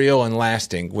that's real and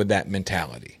lasting with that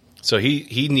mentality? So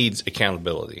he needs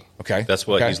accountability. Okay. That's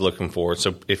what he's looking for.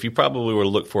 So if you probably were to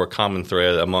look for a common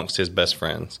thread amongst his best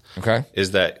friends,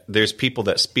 is that there's people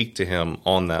that speak to him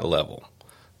on that level,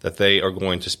 that they are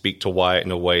going to speak to Wyatt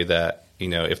in a way that,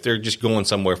 if they're just going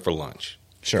somewhere for lunch,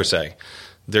 per se,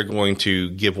 they're going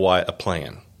to give Wyatt a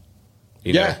plan.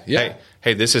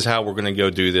 Hey, this is how we're going to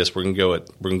go do this. We're going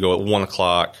to go at 1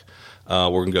 o'clock. We're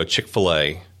going to go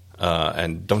Chick-fil-A.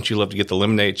 And don't you love to get the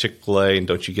lemonade at Chick-fil-A? And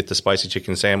don't you get the spicy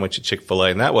chicken sandwich at Chick-fil-A?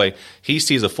 And that way, he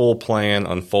sees a full plan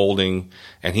unfolding,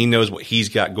 and he knows what he's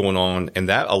got going on, and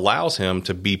that allows him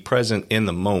to be present in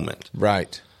the moment.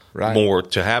 Right. More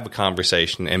to have a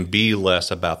conversation and be less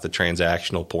about the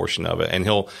transactional portion of it. And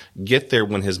he'll get there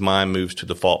when his mind moves to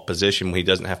default position when he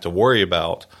doesn't have to worry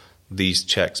about these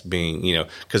checks being,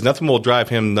 because nothing will drive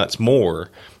him nuts more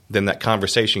than that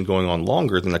conversation going on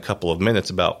longer than a couple of minutes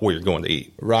about where you're going to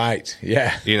eat. Right.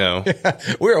 Yeah.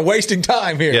 We're wasting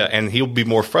time here. Yeah. And he'll be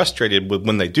more frustrated with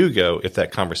when they do go if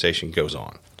that conversation goes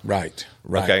on. Right.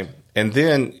 Okay. And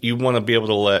then you want to be able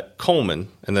to let Coleman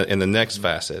in the next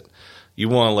facet, you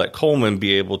want to let Coleman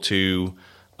be able to,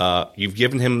 you've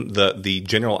given him the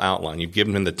general outline. You've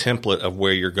given him the template of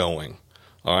where you're going.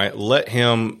 All right. Let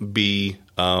him be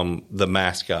the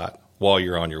mascot while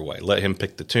you're on your way. Let him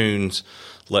pick the tunes.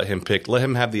 Let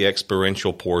him have the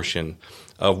experiential portion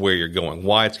of where you're going.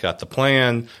 Wyatt's got the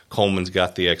plan. Coleman's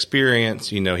got the experience.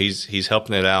 He's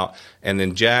helping it out. And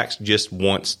then Jax just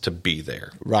wants to be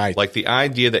there. Right. Like the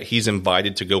idea that he's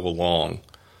invited to go along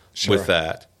with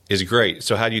that is great.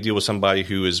 So how do you deal with somebody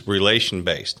who is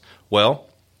relation-based? Well,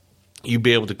 you'd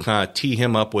be able to kind of tee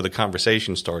him up with a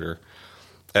conversation starter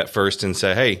at first and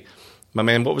say, hey, my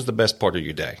man, what was the best part of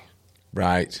your day?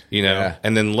 Right.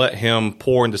 And then let him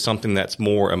pour into something that's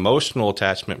more emotional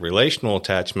attachment, relational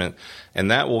attachment, and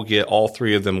that will get all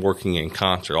three of them working in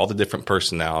concert, all the different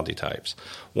personality types.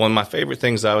 One of my favorite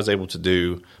things I was able to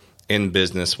do in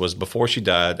business was before she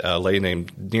died, a lady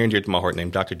named near and dear to my heart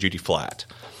named Dr. Judy Flatt.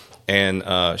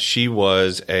 And she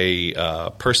was a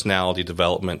personality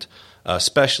development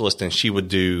specialist, and she would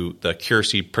do the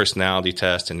Keirsey personality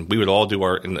test, and we would all do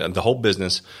in the whole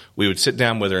business, we would sit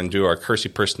down with her and do our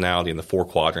Keirsey personality in the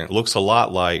 4-quadrant. It looks a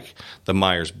lot like the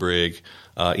Myers-Briggs,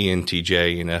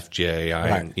 ENTJ, and FJ,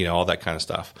 and all that kind of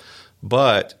stuff.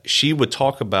 But she would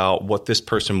talk about what this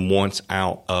person wants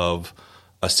out of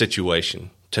a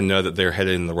situation to know that they're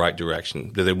headed in the right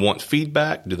direction. Do they want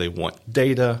feedback? Do they want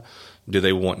data? Do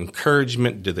they want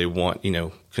encouragement? Do they want,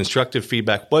 constructive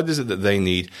feedback? What is it that they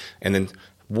need? And then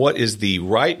what is the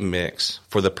right mix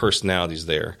for the personalities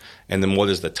there? And then what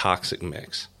is the toxic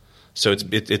mix? So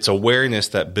it's awareness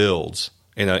that builds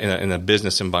in a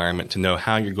business environment to know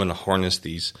how you're going to harness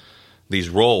these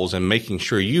roles, and making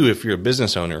sure if you're a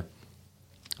business owner,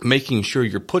 making sure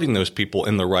you're putting those people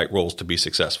in the right roles to be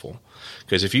successful.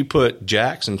 Because if you put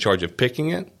Jax in charge of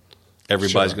picking it,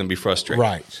 everybody's going to be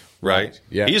frustrated. Right.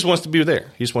 Yeah. He just wants to be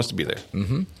there.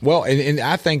 Mm-hmm. Well, and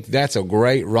I think that's a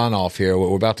great runoff here.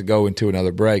 We're about to go into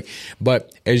another break.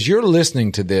 But as you're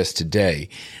listening to this today,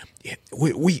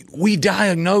 we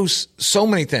diagnose so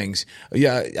many things.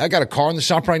 Yeah, I got a car in the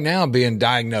shop right now being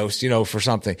diagnosed, for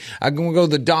something. I'm going to go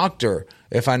to the doctor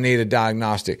if I need a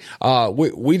diagnostic.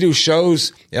 We do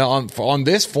shows on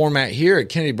this format here at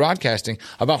Kennedy Broadcasting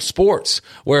about sports,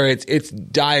 where it's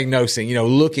diagnosing,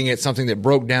 looking at something that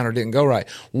broke down or didn't go right.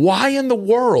 Why in the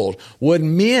world would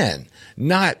men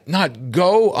not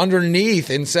go underneath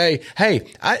and say,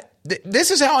 hey, this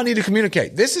is how I need to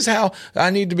communicate. This is how I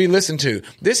need to be listened to.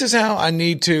 This is how I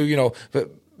need to,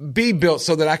 be built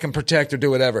so that I can protect or do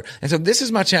whatever. And so this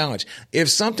is my challenge. If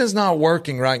something's not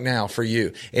working right now for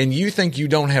you and you think you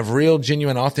don't have real,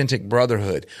 genuine, authentic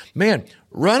brotherhood, man,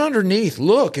 run underneath,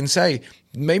 look and say,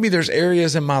 maybe there's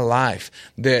areas in my life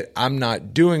that I'm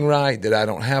not doing right, that I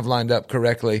don't have lined up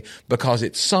correctly, because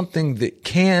it's something that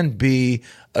can be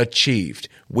achieved.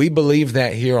 We believe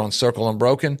that here on Circle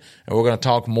Unbroken, and we're going to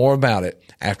talk more about it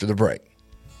after the break.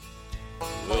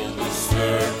 Will the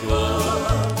circle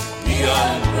be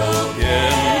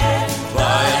unbroken?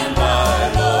 By and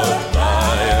by, Lord,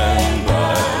 by and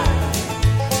by.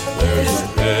 There's a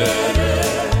better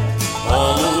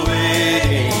home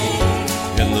awaiting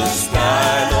in the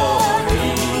sky, Lord,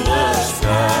 in the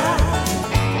sky.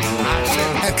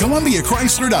 At Columbia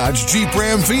Chrysler Dodge Jeep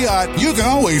Ram Fiat, you can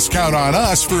always count on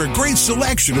us for a great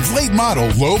selection of late model,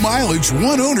 low mileage,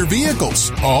 one owner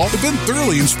vehicles. All have been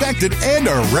thoroughly inspected and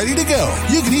are ready to go.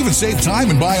 You can even save time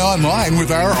and buy online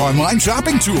with our online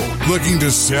shopping tool. Looking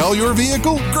to sell your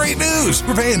vehicle? Great news!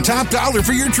 We're paying top dollar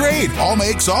for your trade. All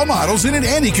makes, all models, and in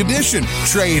any condition.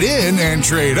 Trade in and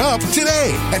trade up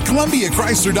today. At Columbia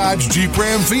Chrysler Dodge Jeep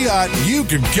Ram Fiat, you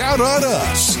can count on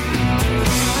us.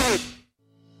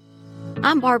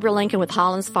 I'm Barbara Lincoln with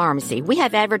Holland's Pharmacy. We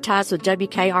have advertised with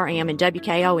WKRM and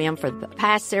WKOM for the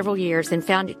past several years and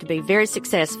found it to be very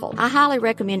successful. I highly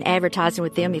recommend advertising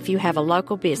with them if you have a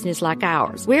local business like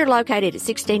ours. We're located at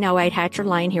 1608 Hatcher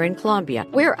Lane here in Columbia.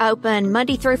 We're open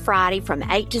Monday through Friday from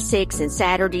 8 to 6 and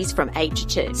Saturdays from 8 to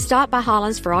 2. Stop by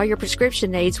Holland's for all your prescription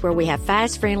needs, where we have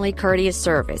fast, friendly, courteous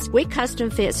service. We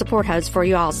custom fit support hose for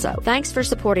you also. Thanks for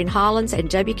supporting Holland's and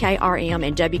WKRM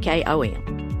and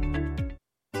WKOM.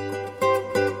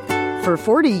 For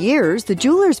 40 years, the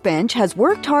Jeweler's Bench has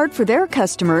worked hard for their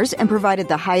customers and provided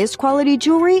the highest quality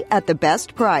jewelry at the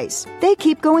best price. They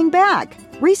keep going back.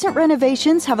 Recent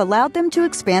renovations have allowed them to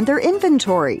expand their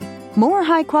inventory. More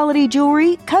high-quality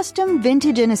jewelry, custom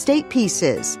vintage and estate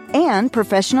pieces, and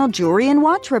professional jewelry and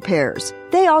watch repairs.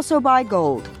 They also buy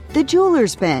gold. The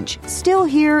Jeweler's Bench, still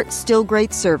here, still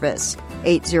great service.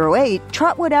 808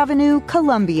 Trotwood Avenue,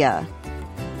 Columbia.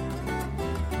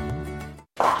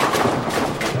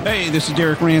 Hey, this is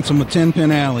Derek Ransom with 10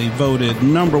 Pin Alley, voted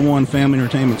 #1 family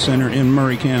entertainment center in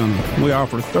Murray County. We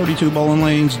offer 32 bowling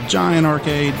lanes, giant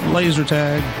arcade, laser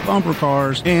tag, bumper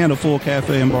cars, and a full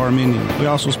cafe and bar menu. We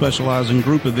also specialize in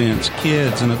group events,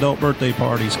 kids and adult birthday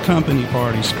parties, company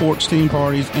parties, sports team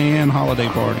parties, and holiday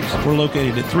parties. We're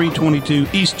located at 322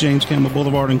 East James Campbell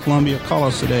Boulevard in Columbia. Call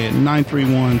us today at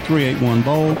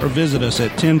 931-381-BOWL or visit us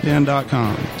at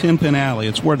 10pin.com. 10 Pin Alley,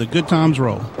 it's where the good times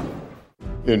roll.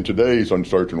 In today's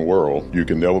uncertain world, you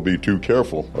can never be too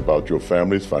careful about your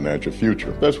family's financial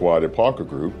future. That's why the Parker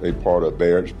Group, a part of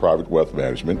Baird's Private Wealth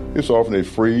Management, is offering a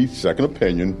free second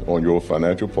opinion on your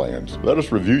financial plans. Let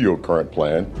us review your current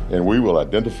plan, and we will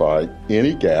identify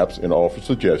any gaps and offer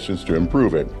suggestions to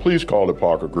improve it. Please call the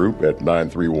Parker Group at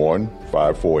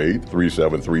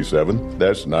 931-548-3737.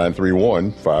 That's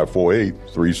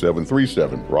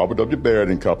 931-548-3737. Robert W.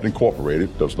 Baird & Company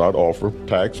Incorporated does not offer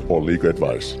tax or legal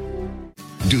advice.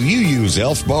 Do you use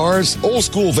Elf bars? Old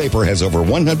School Vapor has over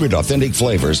 100 authentic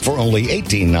flavors for only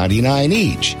 $18.99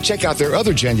 each. Check out their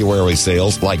other January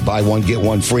sales like buy one, get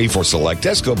one free for select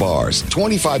Esco bars,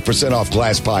 25% off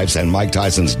glass pipes and Mike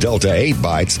Tyson's Delta 8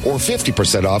 bites, or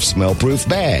 50% off smell-proof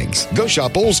bags. Go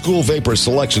shop Old School Vapor's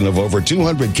selection of over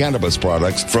 200 cannabis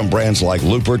products from brands like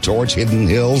Looper, Torch, Hidden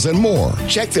Hills, and more.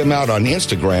 Check them out on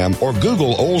Instagram or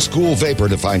Google Old School Vapor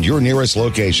to find your nearest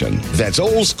location. That's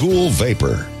Old School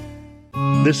Vapor.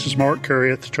 This is Mark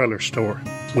Curry at the Trailer Store.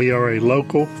 We are a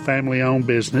local, family-owned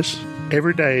business.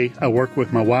 Every day, I work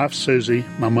with my wife, Susie,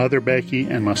 my mother, Becky,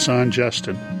 and my son,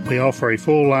 Justin. We offer a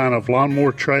full line of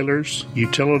lawnmower trailers,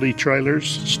 utility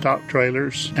trailers, stock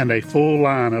trailers, and a full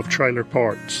line of trailer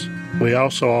parts. We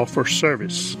also offer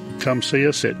service. Come see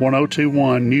us at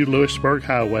 1021 New Lewisburg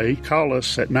Highway. Call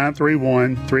us at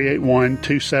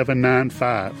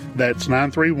 931-381-2795. That's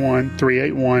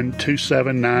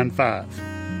 931-381-2795.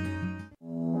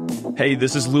 Hey,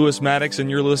 this is Lewis Maddox, and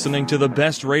you're listening to the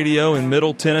best radio in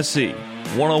Middle Tennessee,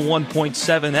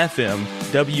 101.7 FM,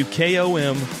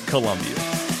 WKOM, Columbia.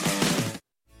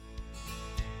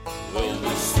 Will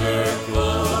the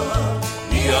circle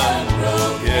be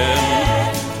unbroken?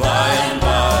 By and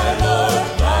by,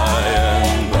 Lord, by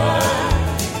and by.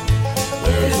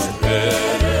 There's a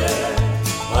better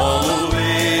home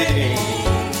awaiting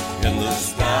in the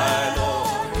sky,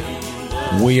 Lord,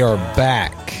 in the We are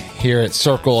back here at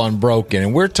Circle Unbroken,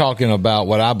 and we're talking about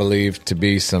what I believe to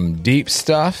be some deep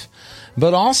stuff,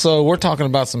 but also we're talking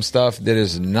about some stuff that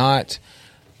is not,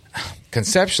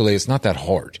 conceptually, it's not that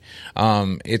hard.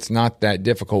 It's not that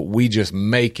difficult. We just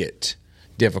make it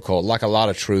difficult, like a lot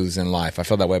of truths in life. I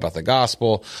feel that way about the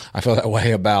gospel. I feel that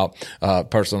way about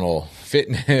personal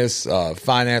fitness,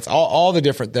 finance, all the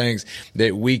different things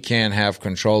that we can have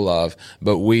control of,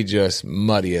 but we just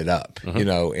muddy it up,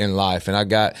 in life. And I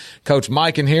got Coach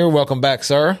Mike in here. Welcome back,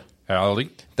 sir. Howdy.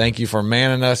 Thank you for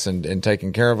manning us and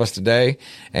taking care of us today.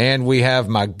 And we have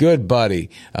my good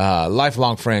buddy,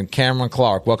 lifelong friend, Cameron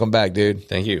Clark. Welcome back, dude.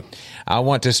 Thank you. I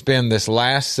want to spend this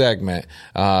last segment,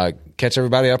 catch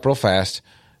everybody up real fast,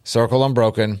 circle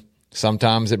Unbroken.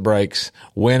 Sometimes it breaks.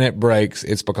 When it breaks,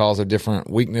 it's because of different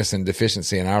weakness and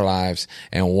deficiency in our lives.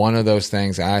 And one of those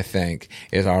things, I think,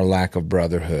 is our lack of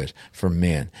brotherhood for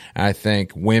men. I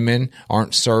think women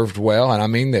aren't served well. And I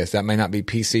mean this, that may not be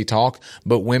PC talk,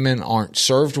 but women aren't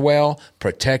served well,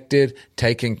 protected,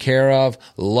 taken care of,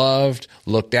 loved,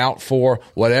 looked out for,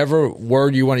 whatever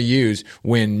word you want to use,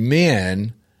 when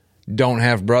men don't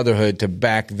have brotherhood to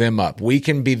back them up. We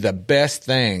can be the best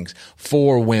things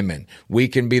for women. We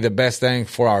can be the best thing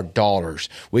for our daughters.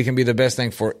 We can be the best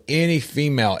thing for any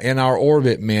female in our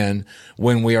orbit, men,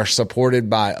 when we are supported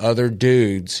by other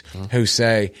dudes who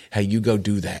say, hey, you go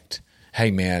do that.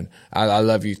 Hey, man, I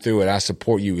love you through it. I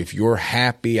support you. If you're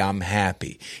happy, I'm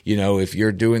happy. If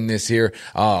you're doing this here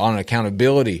on an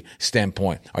accountability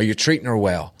standpoint, are you treating her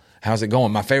well? How's it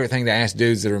going? My favorite thing to ask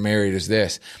dudes that are married is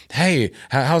this. Hey,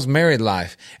 how's married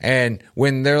life? And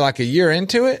when they're like a year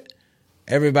into it,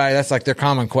 everybody, that's like their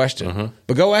common question.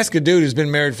 But go ask a dude who's been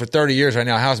married for 30 years right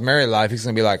now, how's married life? He's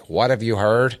going to be like, what have you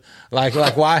heard? Like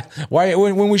why,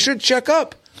 when we should check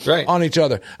up on each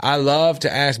other. I love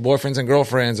to ask boyfriends and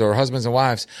girlfriends or husbands and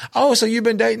wives, oh, so you've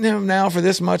been dating him now for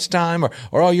this much time? Or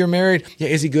oh, you're married? Yeah,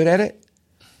 is he good at it?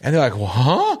 And they're like, well,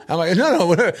 huh? I'm like,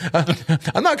 no,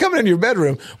 I'm not coming into your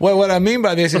bedroom. What I mean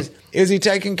by this is he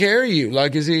taking care of you?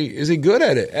 Like, is he good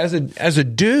at it? As a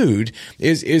dude,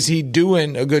 is he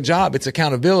doing a good job? It's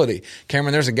accountability.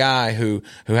 Cameron, there's a guy who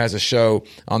has a show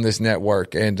on this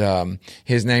network, and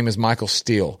his name is Michael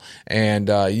Steele. And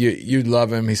you'd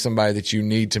love him. He's somebody that you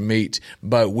need to meet.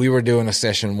 But we were doing a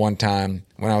session one time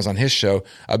when I was on his show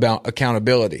about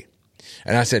accountability.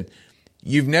 And I said,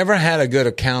 you've never had a good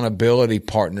accountability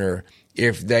partner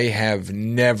if they have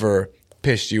never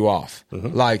pissed you off.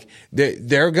 Like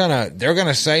they're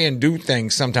gonna say and do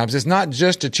things sometimes. It's not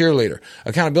just a cheerleader.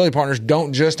 Accountability partners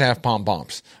don't just have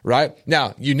pom-poms, right?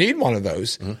 Now, you need one of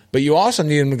those, but you also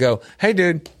need them to go, hey,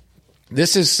 dude,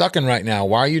 this is sucking right now.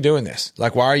 Why are you doing this?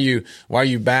 Like, why are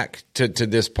you back to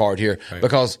this part here? Right.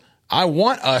 Because I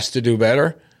want us to do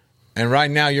better. And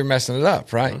right now you're messing it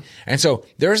up, right? And so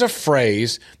there's a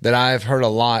phrase that I've heard a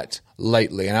lot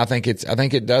lately, and I think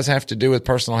it does have to do with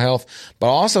personal health, but I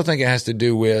also think it has to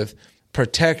do with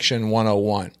protection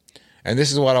 101. And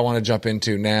this is what I want to jump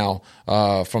into now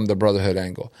from the brotherhood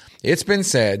angle. It's been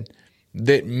said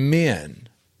that men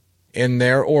in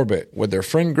their orbit, with their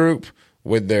friend group,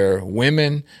 with their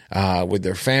women, with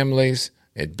their families,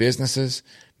 at businesses,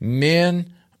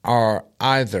 men are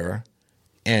either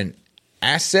an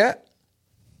asset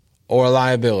or a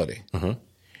liability.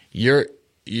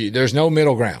 There's no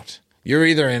middle ground. You're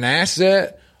either an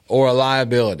asset or a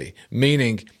liability,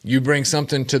 meaning you bring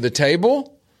something to the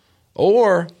table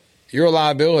or you're a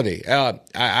liability.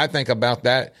 I think about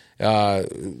that.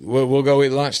 We'll go eat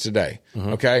lunch today.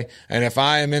 Okay. And if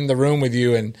I am in the room with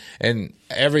you and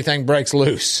everything breaks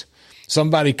loose,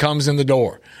 somebody comes in the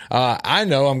door. I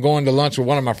know I'm going to lunch with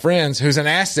one of my friends who's an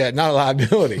asset, not a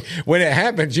liability. When it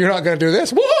happens, you're not going to do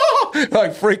this. Whoa!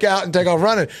 Like freak out and take off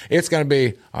running. It's going to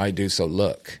be, all right, dude, so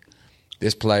look,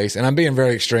 this place, and I'm being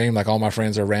very extreme, like all my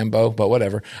friends are Rambo, but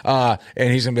whatever. And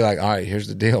he's going to be like, all right, here's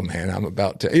the deal, man. I'm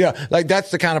about to, like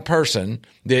that's the kind of person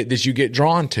that you get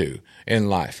drawn to in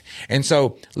life. And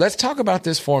so let's talk about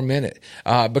this for a minute,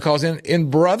 because in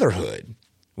brotherhood,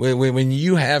 when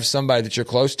you have somebody that you're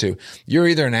close to, you're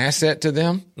either an asset to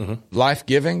them,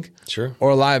 life-giving,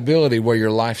 or a liability where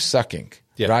you're life-sucking,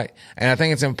 right? And I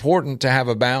think it's important to have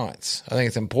a balance. I think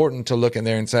it's important to look in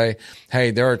there and say, hey,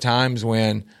 there are times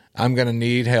when I'm going to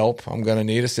need help, I'm going to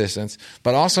need assistance,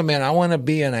 but also, man, I want to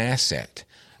be an asset.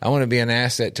 I want to be an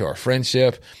asset to our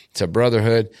friendship, to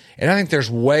brotherhood. And I think there's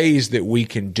ways that we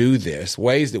can do this,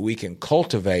 ways that we can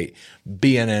cultivate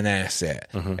being an asset.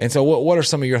 And so what are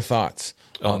some of your thoughts?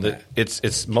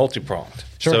 It's multi-pronged.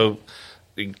 Sure. So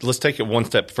let's take it one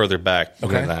step further back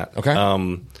than that. Okay.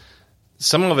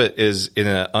 Some of it is in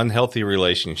an unhealthy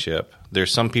relationship.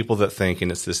 There's some people that think,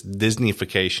 and it's this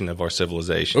Disneyfication of our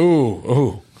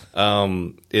civilization.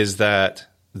 Is that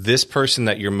this person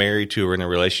that you're married to or in a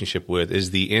relationship with is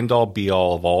the end-all,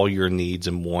 be-all of all your needs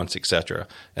and wants, etc.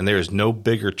 And there is no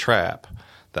bigger trap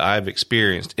that I've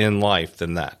experienced in life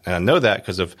than that. And I know that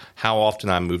because of how often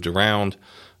I moved around,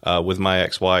 with my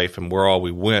ex-wife and where all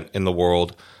we went in the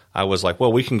world, I was like,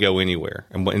 well, we can go anywhere.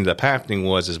 And what ended up happening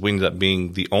is we ended up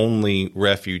being the only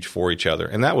refuge for each other.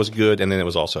 And that was good. And then it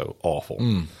was also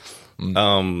awful.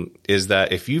 Is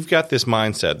that if you've got this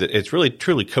mindset that it's really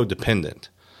truly codependent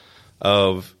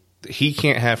of he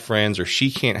can't have friends or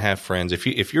she can't have friends,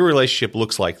 if your relationship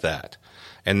looks like that,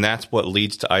 and that's what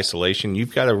leads to isolation,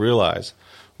 you've got to realize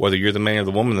whether you're the man or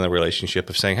the woman in the relationship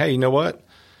of saying, hey, you know what?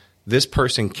 This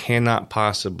person cannot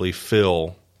possibly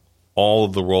fill all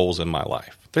of the roles in my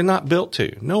life. They're not built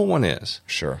to. No one is.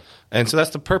 Sure. And so that's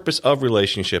the purpose of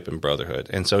relationship and brotherhood.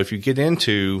 And so if you get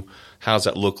into how does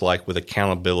that look like with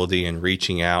accountability and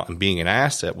reaching out and being an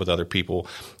asset with other people,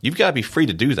 you've got to be free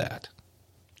to do that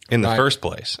in the first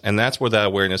place. And that's where that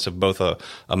awareness of both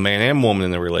a man and woman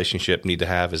in the relationship need to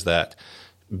have, is that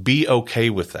be okay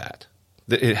with that.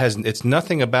 It's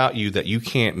nothing about you that you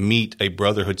can't meet a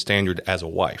brotherhood standard as a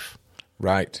wife.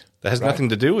 Right. That has nothing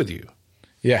to do with you.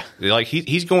 Yeah. Like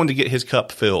he's going to get his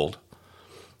cup filled,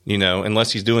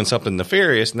 unless he's doing something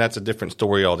nefarious, and that's a different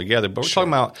story altogether. But we're talking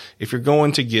about if you're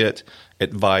going to get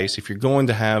advice, if you're going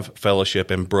to have fellowship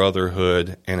and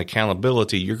brotherhood and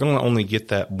accountability, you're going to only get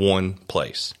that one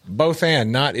place. Both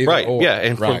and, not either right. or. Yeah,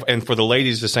 and for the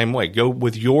ladies the same way. Go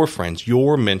with your friends,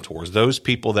 your mentors, those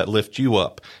people that lift you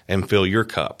up and fill your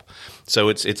cup. So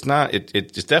it's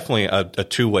definitely a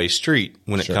two-way street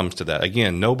when it comes to that.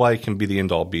 Again, nobody can be the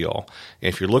end-all be-all.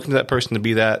 And if you're looking to that person to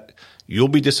be that, you'll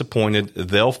be disappointed,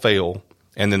 they'll fail,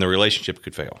 and then the relationship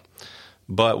could fail.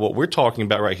 But what we're talking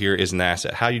about right here is an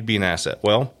asset. How you'd be an asset.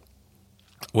 Well,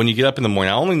 when you get up in the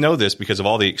morning, I only know this because of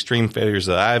all the extreme failures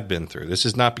that I've been through. This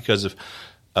is not because of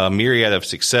a myriad of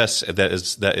success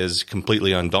that is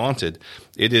completely undaunted.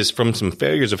 It is from some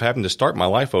failures of having to start my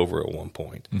life over at one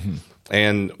point. Mm-hmm.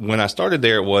 And when I started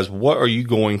there, it was, what are you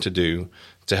going to do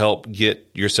to help get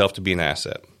yourself to be an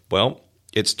asset? Well,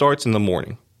 it starts in the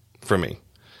morning for me.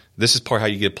 This is part how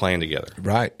you get a plan together.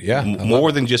 Right, yeah.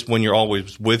 More than just when you're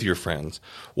always with your friends.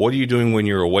 What are you doing when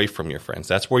you're away from your friends?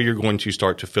 That's where you're going to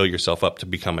start to fill yourself up to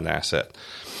become an asset.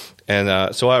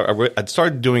 And so I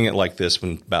started doing it like this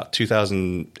when about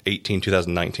 2018,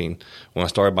 2019, when I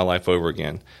started my life over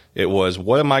again. It was,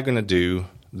 what am I going to do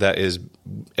that is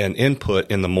an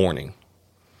input in the morning?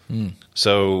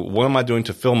 So what am I doing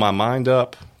to fill my mind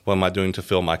up? What am I doing to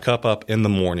fill my cup up in the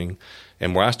morning?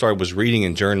 And where I started was reading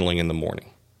and journaling in the morning,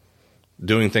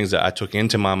 doing things that I took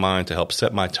into my mind to help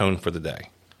set my tone for the day.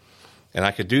 And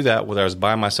I could do that whether I was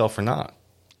by myself or not.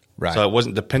 Right. So I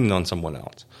wasn't dependent on someone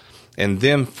else. And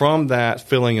then from that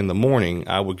filling in the morning,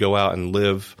 I would go out and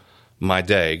live my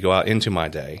day, go out into my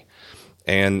day,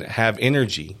 and have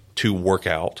energy to work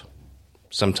out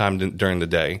sometime during the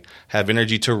day, have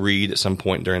energy to read at some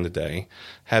point during the day,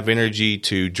 have energy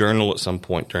to journal at some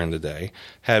point during the day,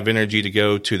 have energy to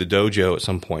go to the dojo at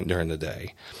some point during the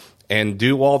day, and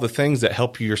do all the things that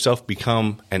help you yourself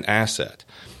become an asset.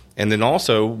 And then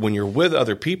also, when you're with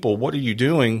other people, what are you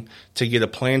doing to get a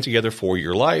plan together for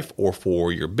your life or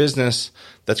for your business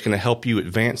that's going to help you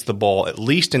advance the ball at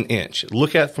least an inch?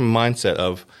 Look at it from a mindset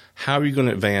of how are you going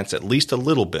to advance at least a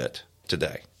little bit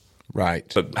today? Right.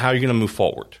 But how are you going to move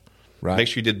forward? Right. Make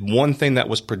sure you did one thing that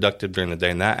was productive during the day,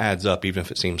 and that adds up even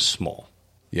if it seems small.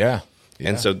 Yeah.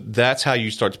 And so that's how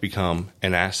you start to become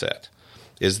an asset,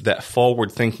 is that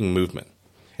forward-thinking movement.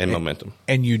 And momentum.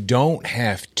 And you don't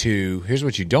have to, here's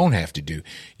what you don't have to do.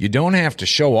 You don't have to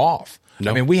show off. No.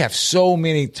 I mean, we have so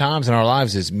many times in our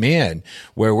lives as men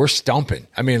where we're stumping.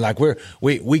 I mean, like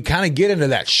we kind of get into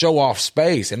that show off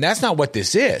space, and that's not what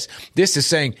this is. This is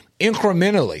saying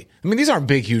incrementally. I mean, these aren't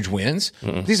big, huge wins.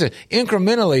 Mm-mm. These are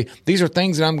incrementally. These are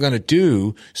things that I'm going to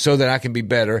do so that I can be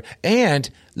better. And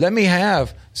let me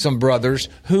have some brothers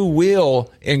who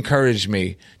will encourage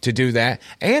me to do that.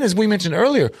 And as we mentioned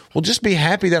earlier, we'll just be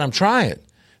happy that I'm trying.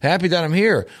 Happy that I'm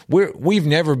here. We've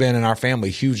never been in our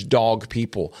family huge dog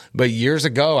people, but years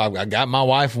ago, I got my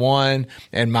wife one,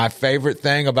 and my favorite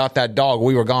thing about that dog,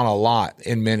 we were gone a lot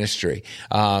in ministry.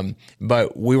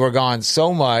 But we were gone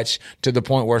so much to the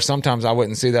point where sometimes I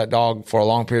wouldn't see that dog for a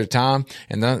long period of time.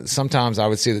 And then sometimes I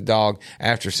would see the dog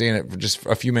after seeing it just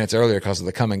a few minutes earlier because of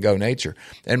the come and go nature.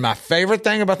 And my favorite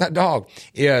thing about that dog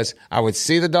is I would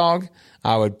see the dog,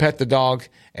 I would pet the dog,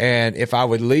 and if I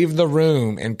would leave the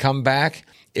room and come back,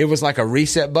 it was like a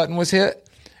reset button was hit.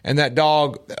 And that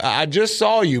dog, I just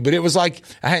saw you, but it was like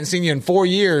I hadn't seen you in 4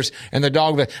 years. And the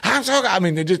dog,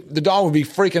 the dog would be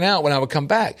freaking out when I would come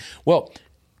back. Well,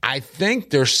 I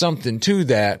think there's something to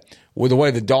that with the way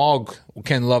the dog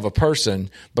can love a person,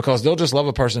 because they'll just love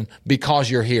a person because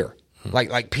you're here.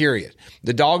 Like period.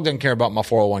 The dog doesn't care about my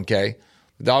 401k.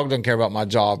 The dog doesn't care about my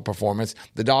job performance.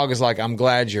 The dog is like, I'm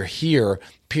glad you're here,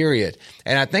 period.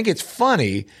 And I think it's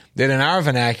funny that in our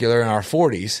vernacular in our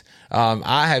 40s,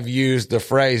 I have used the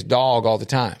phrase dog all the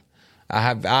time.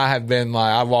 I have been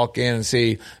like, I walk in and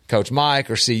see Coach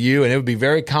Mike or see you, and it would be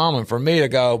very common for me to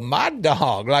go, my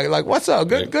dog, like what's up?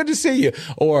 Good to see you.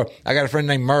 Or I got a friend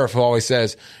named Murph who always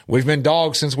says, we've been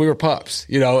dogs since we were pups.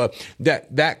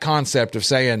 That concept of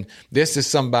saying this is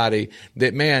somebody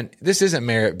that, man, this isn't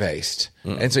merit based.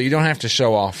 And so you don't have to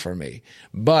show off for me,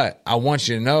 but I want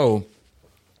you to know,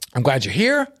 I'm glad you're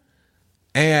here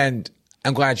and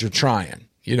I'm glad you're trying.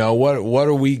 What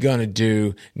are we going to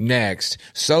do next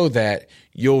so that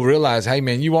you'll realize, hey,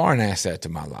 man, you are an asset to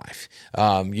my life.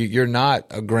 You're not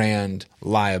a grand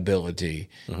liability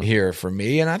here for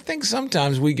me. And I think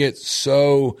sometimes we get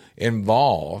so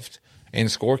involved in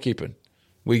scorekeeping.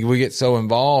 We get so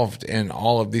involved in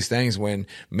all of these things when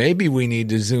maybe we need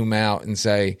to zoom out and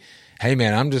say, hey,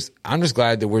 man, I'm just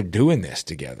glad that we're doing this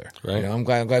together. Right. I'm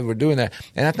glad we're doing that.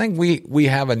 And I think we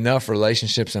have enough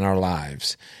relationships in our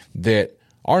lives that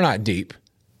are not deep.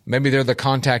 Maybe they're the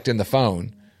contact in the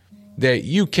phone that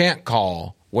you can't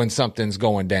call when something's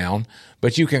going down,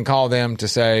 but you can call them to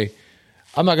say,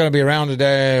 I'm not going to be around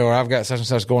today, or I've got such and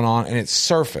such going on, and it's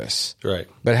surface. Right.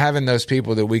 But having those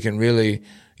people that we can really,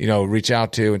 reach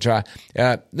out to and try.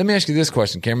 Let me ask you this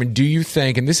question, Cameron. Do you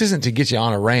think, and this isn't to get you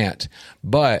on a rant,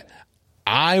 but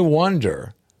I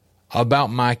wonder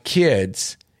about my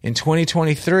kids in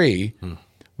 2023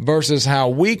 versus how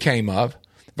we came up,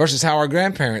 versus how our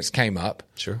grandparents came up,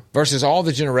 versus all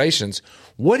the generations.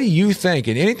 What do you think,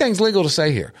 and anything's legal to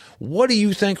say here, what do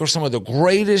you think are some of the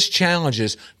greatest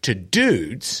challenges to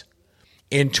dudes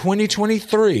in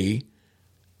 2023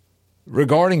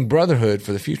 regarding brotherhood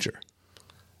for the future?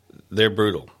 They're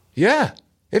brutal. Yeah,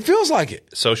 it feels like it.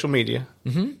 Social media,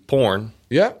 porn,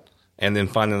 and then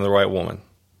finding the right woman.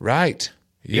 Right.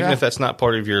 Yeah. Even if that's not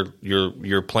part of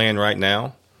your plan right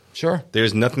now,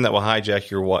 there's nothing that will hijack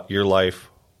your life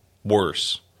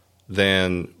worse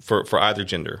than for either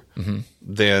gender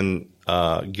than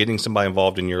getting somebody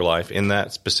involved in your life in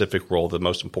that specific role, the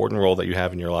most important role that you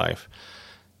have in your life,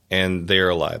 and they're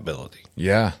a liability.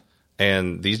 Yeah.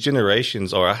 And these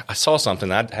generations, or I saw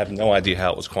something, I have no idea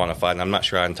how it was quantified, and I'm not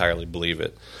sure I entirely believe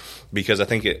it, because I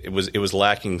think it was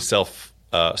lacking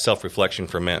self-reflection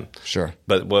for men. Sure.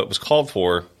 But what was called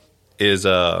for is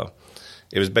it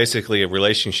was basically a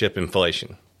relationship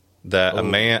inflation. That a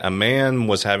man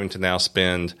was having to now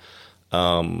spend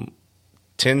 10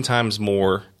 times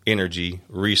more energy,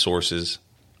 resources,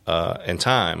 and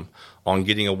time on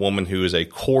getting a woman who is a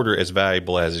quarter as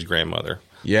valuable as his grandmother.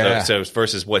 Yeah. So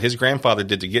versus what his grandfather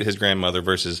did to get his grandmother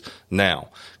versus now,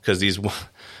 because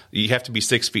you have to be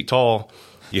 6 feet tall,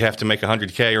 you have to make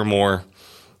 $100K or more,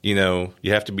 you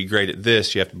have to be great at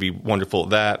this, you have to be wonderful at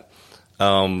that.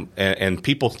 And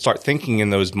people start thinking in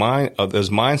those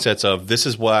mindsets of, this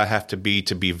is what I have to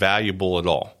be valuable at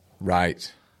all.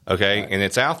 Right. Okay. Right. And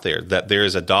it's out there that there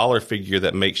is a dollar figure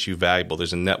that makes you valuable.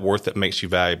 There's a net worth that makes you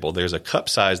valuable. There's a cup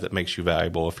size that makes you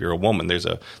valuable. If you're a woman, there's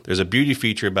a beauty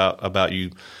feature about you,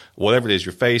 whatever it is,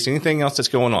 your face, anything else that's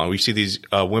going on. We see these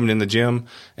women in the gym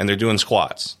and they're doing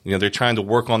squats. They're trying to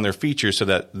work on their features so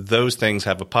that those things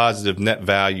have a positive net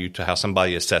value to how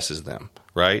somebody assesses them.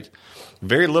 Right.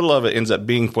 Very little of it ends up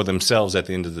being for themselves at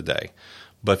the end of the day.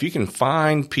 But if you can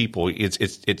find people,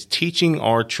 it's teaching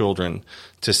our children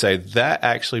to say that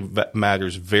actually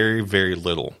matters very, very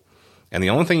little. And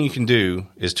the only thing you can do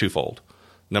is twofold.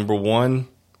 Number one,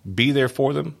 be there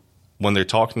for them when they're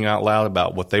talking out loud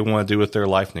about what they want to do with their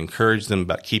life and encourage them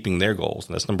about keeping their goals.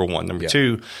 And that's number one. Number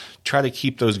two, try to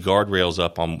keep those guardrails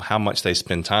up on how much they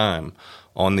spend time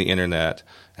on the internet,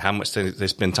 how much they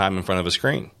spend time in front of a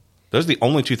screen. Those are the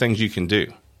only two things you can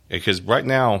do. Because right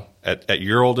now, at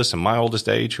your oldest and my oldest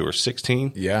age, who are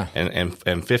 16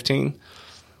 and 15,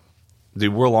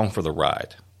 dude, we're along for the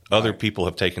ride. Other people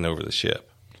have taken over the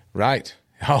ship. Right.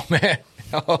 Oh, man.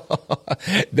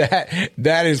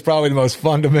 That is probably the most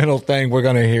fundamental thing we're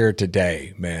going to hear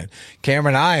today, man.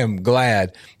 Cameron, I am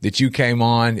glad that you came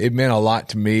on. It meant a lot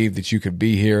to me that you could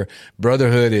be here.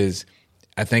 Brotherhood is,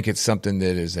 I think it's something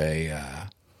that is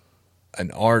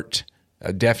an art.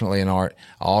 Definitely an art.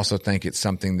 I also think it's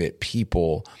something that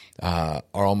people are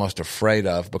almost afraid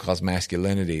of because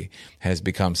masculinity has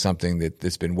become something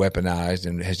that's been weaponized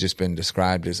and has just been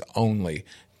described as only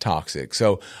toxic.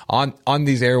 So on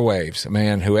these airwaves,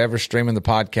 man, whoever's streaming the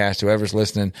podcast, whoever's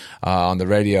listening on the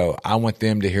radio, I want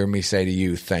them to hear me say to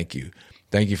you, thank you.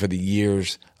 Thank you for the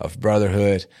years of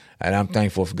brotherhood. And I'm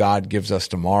thankful if God gives us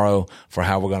tomorrow for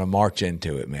how we're going to march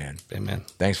into it, man. Amen.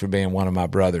 Thanks for being one of my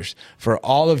brothers. For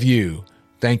all of you,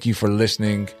 thank you for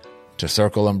listening to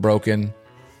Circle Unbroken,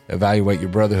 evaluate your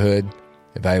brotherhood,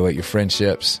 evaluate your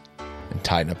friendships, and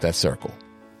tighten up that circle.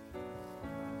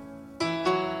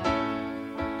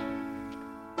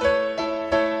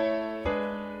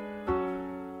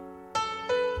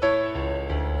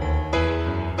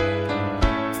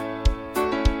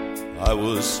 I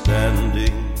was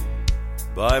standing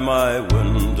by my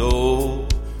window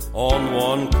on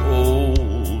one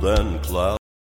cold and cloudy